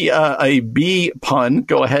a bee pun,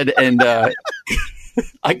 go ahead and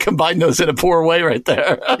I combined those in a poor way right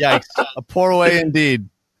there. Yikes. A poor way indeed.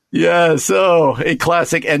 Yeah, so a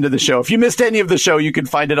classic end of the show. If you missed any of the show, you can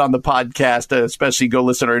find it on the podcast, especially go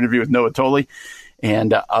listen to our interview with Noah Tolley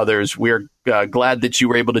and others. We're glad that you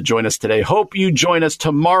were able to join us today. Hope you join us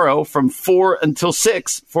tomorrow from 4 until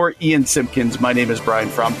 6 for Ian Simpkins. My name is Brian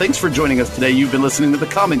Fromm. Thanks for joining us today. You've been listening to The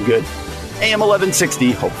Common Good, AM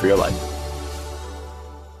 1160. Hope for your life.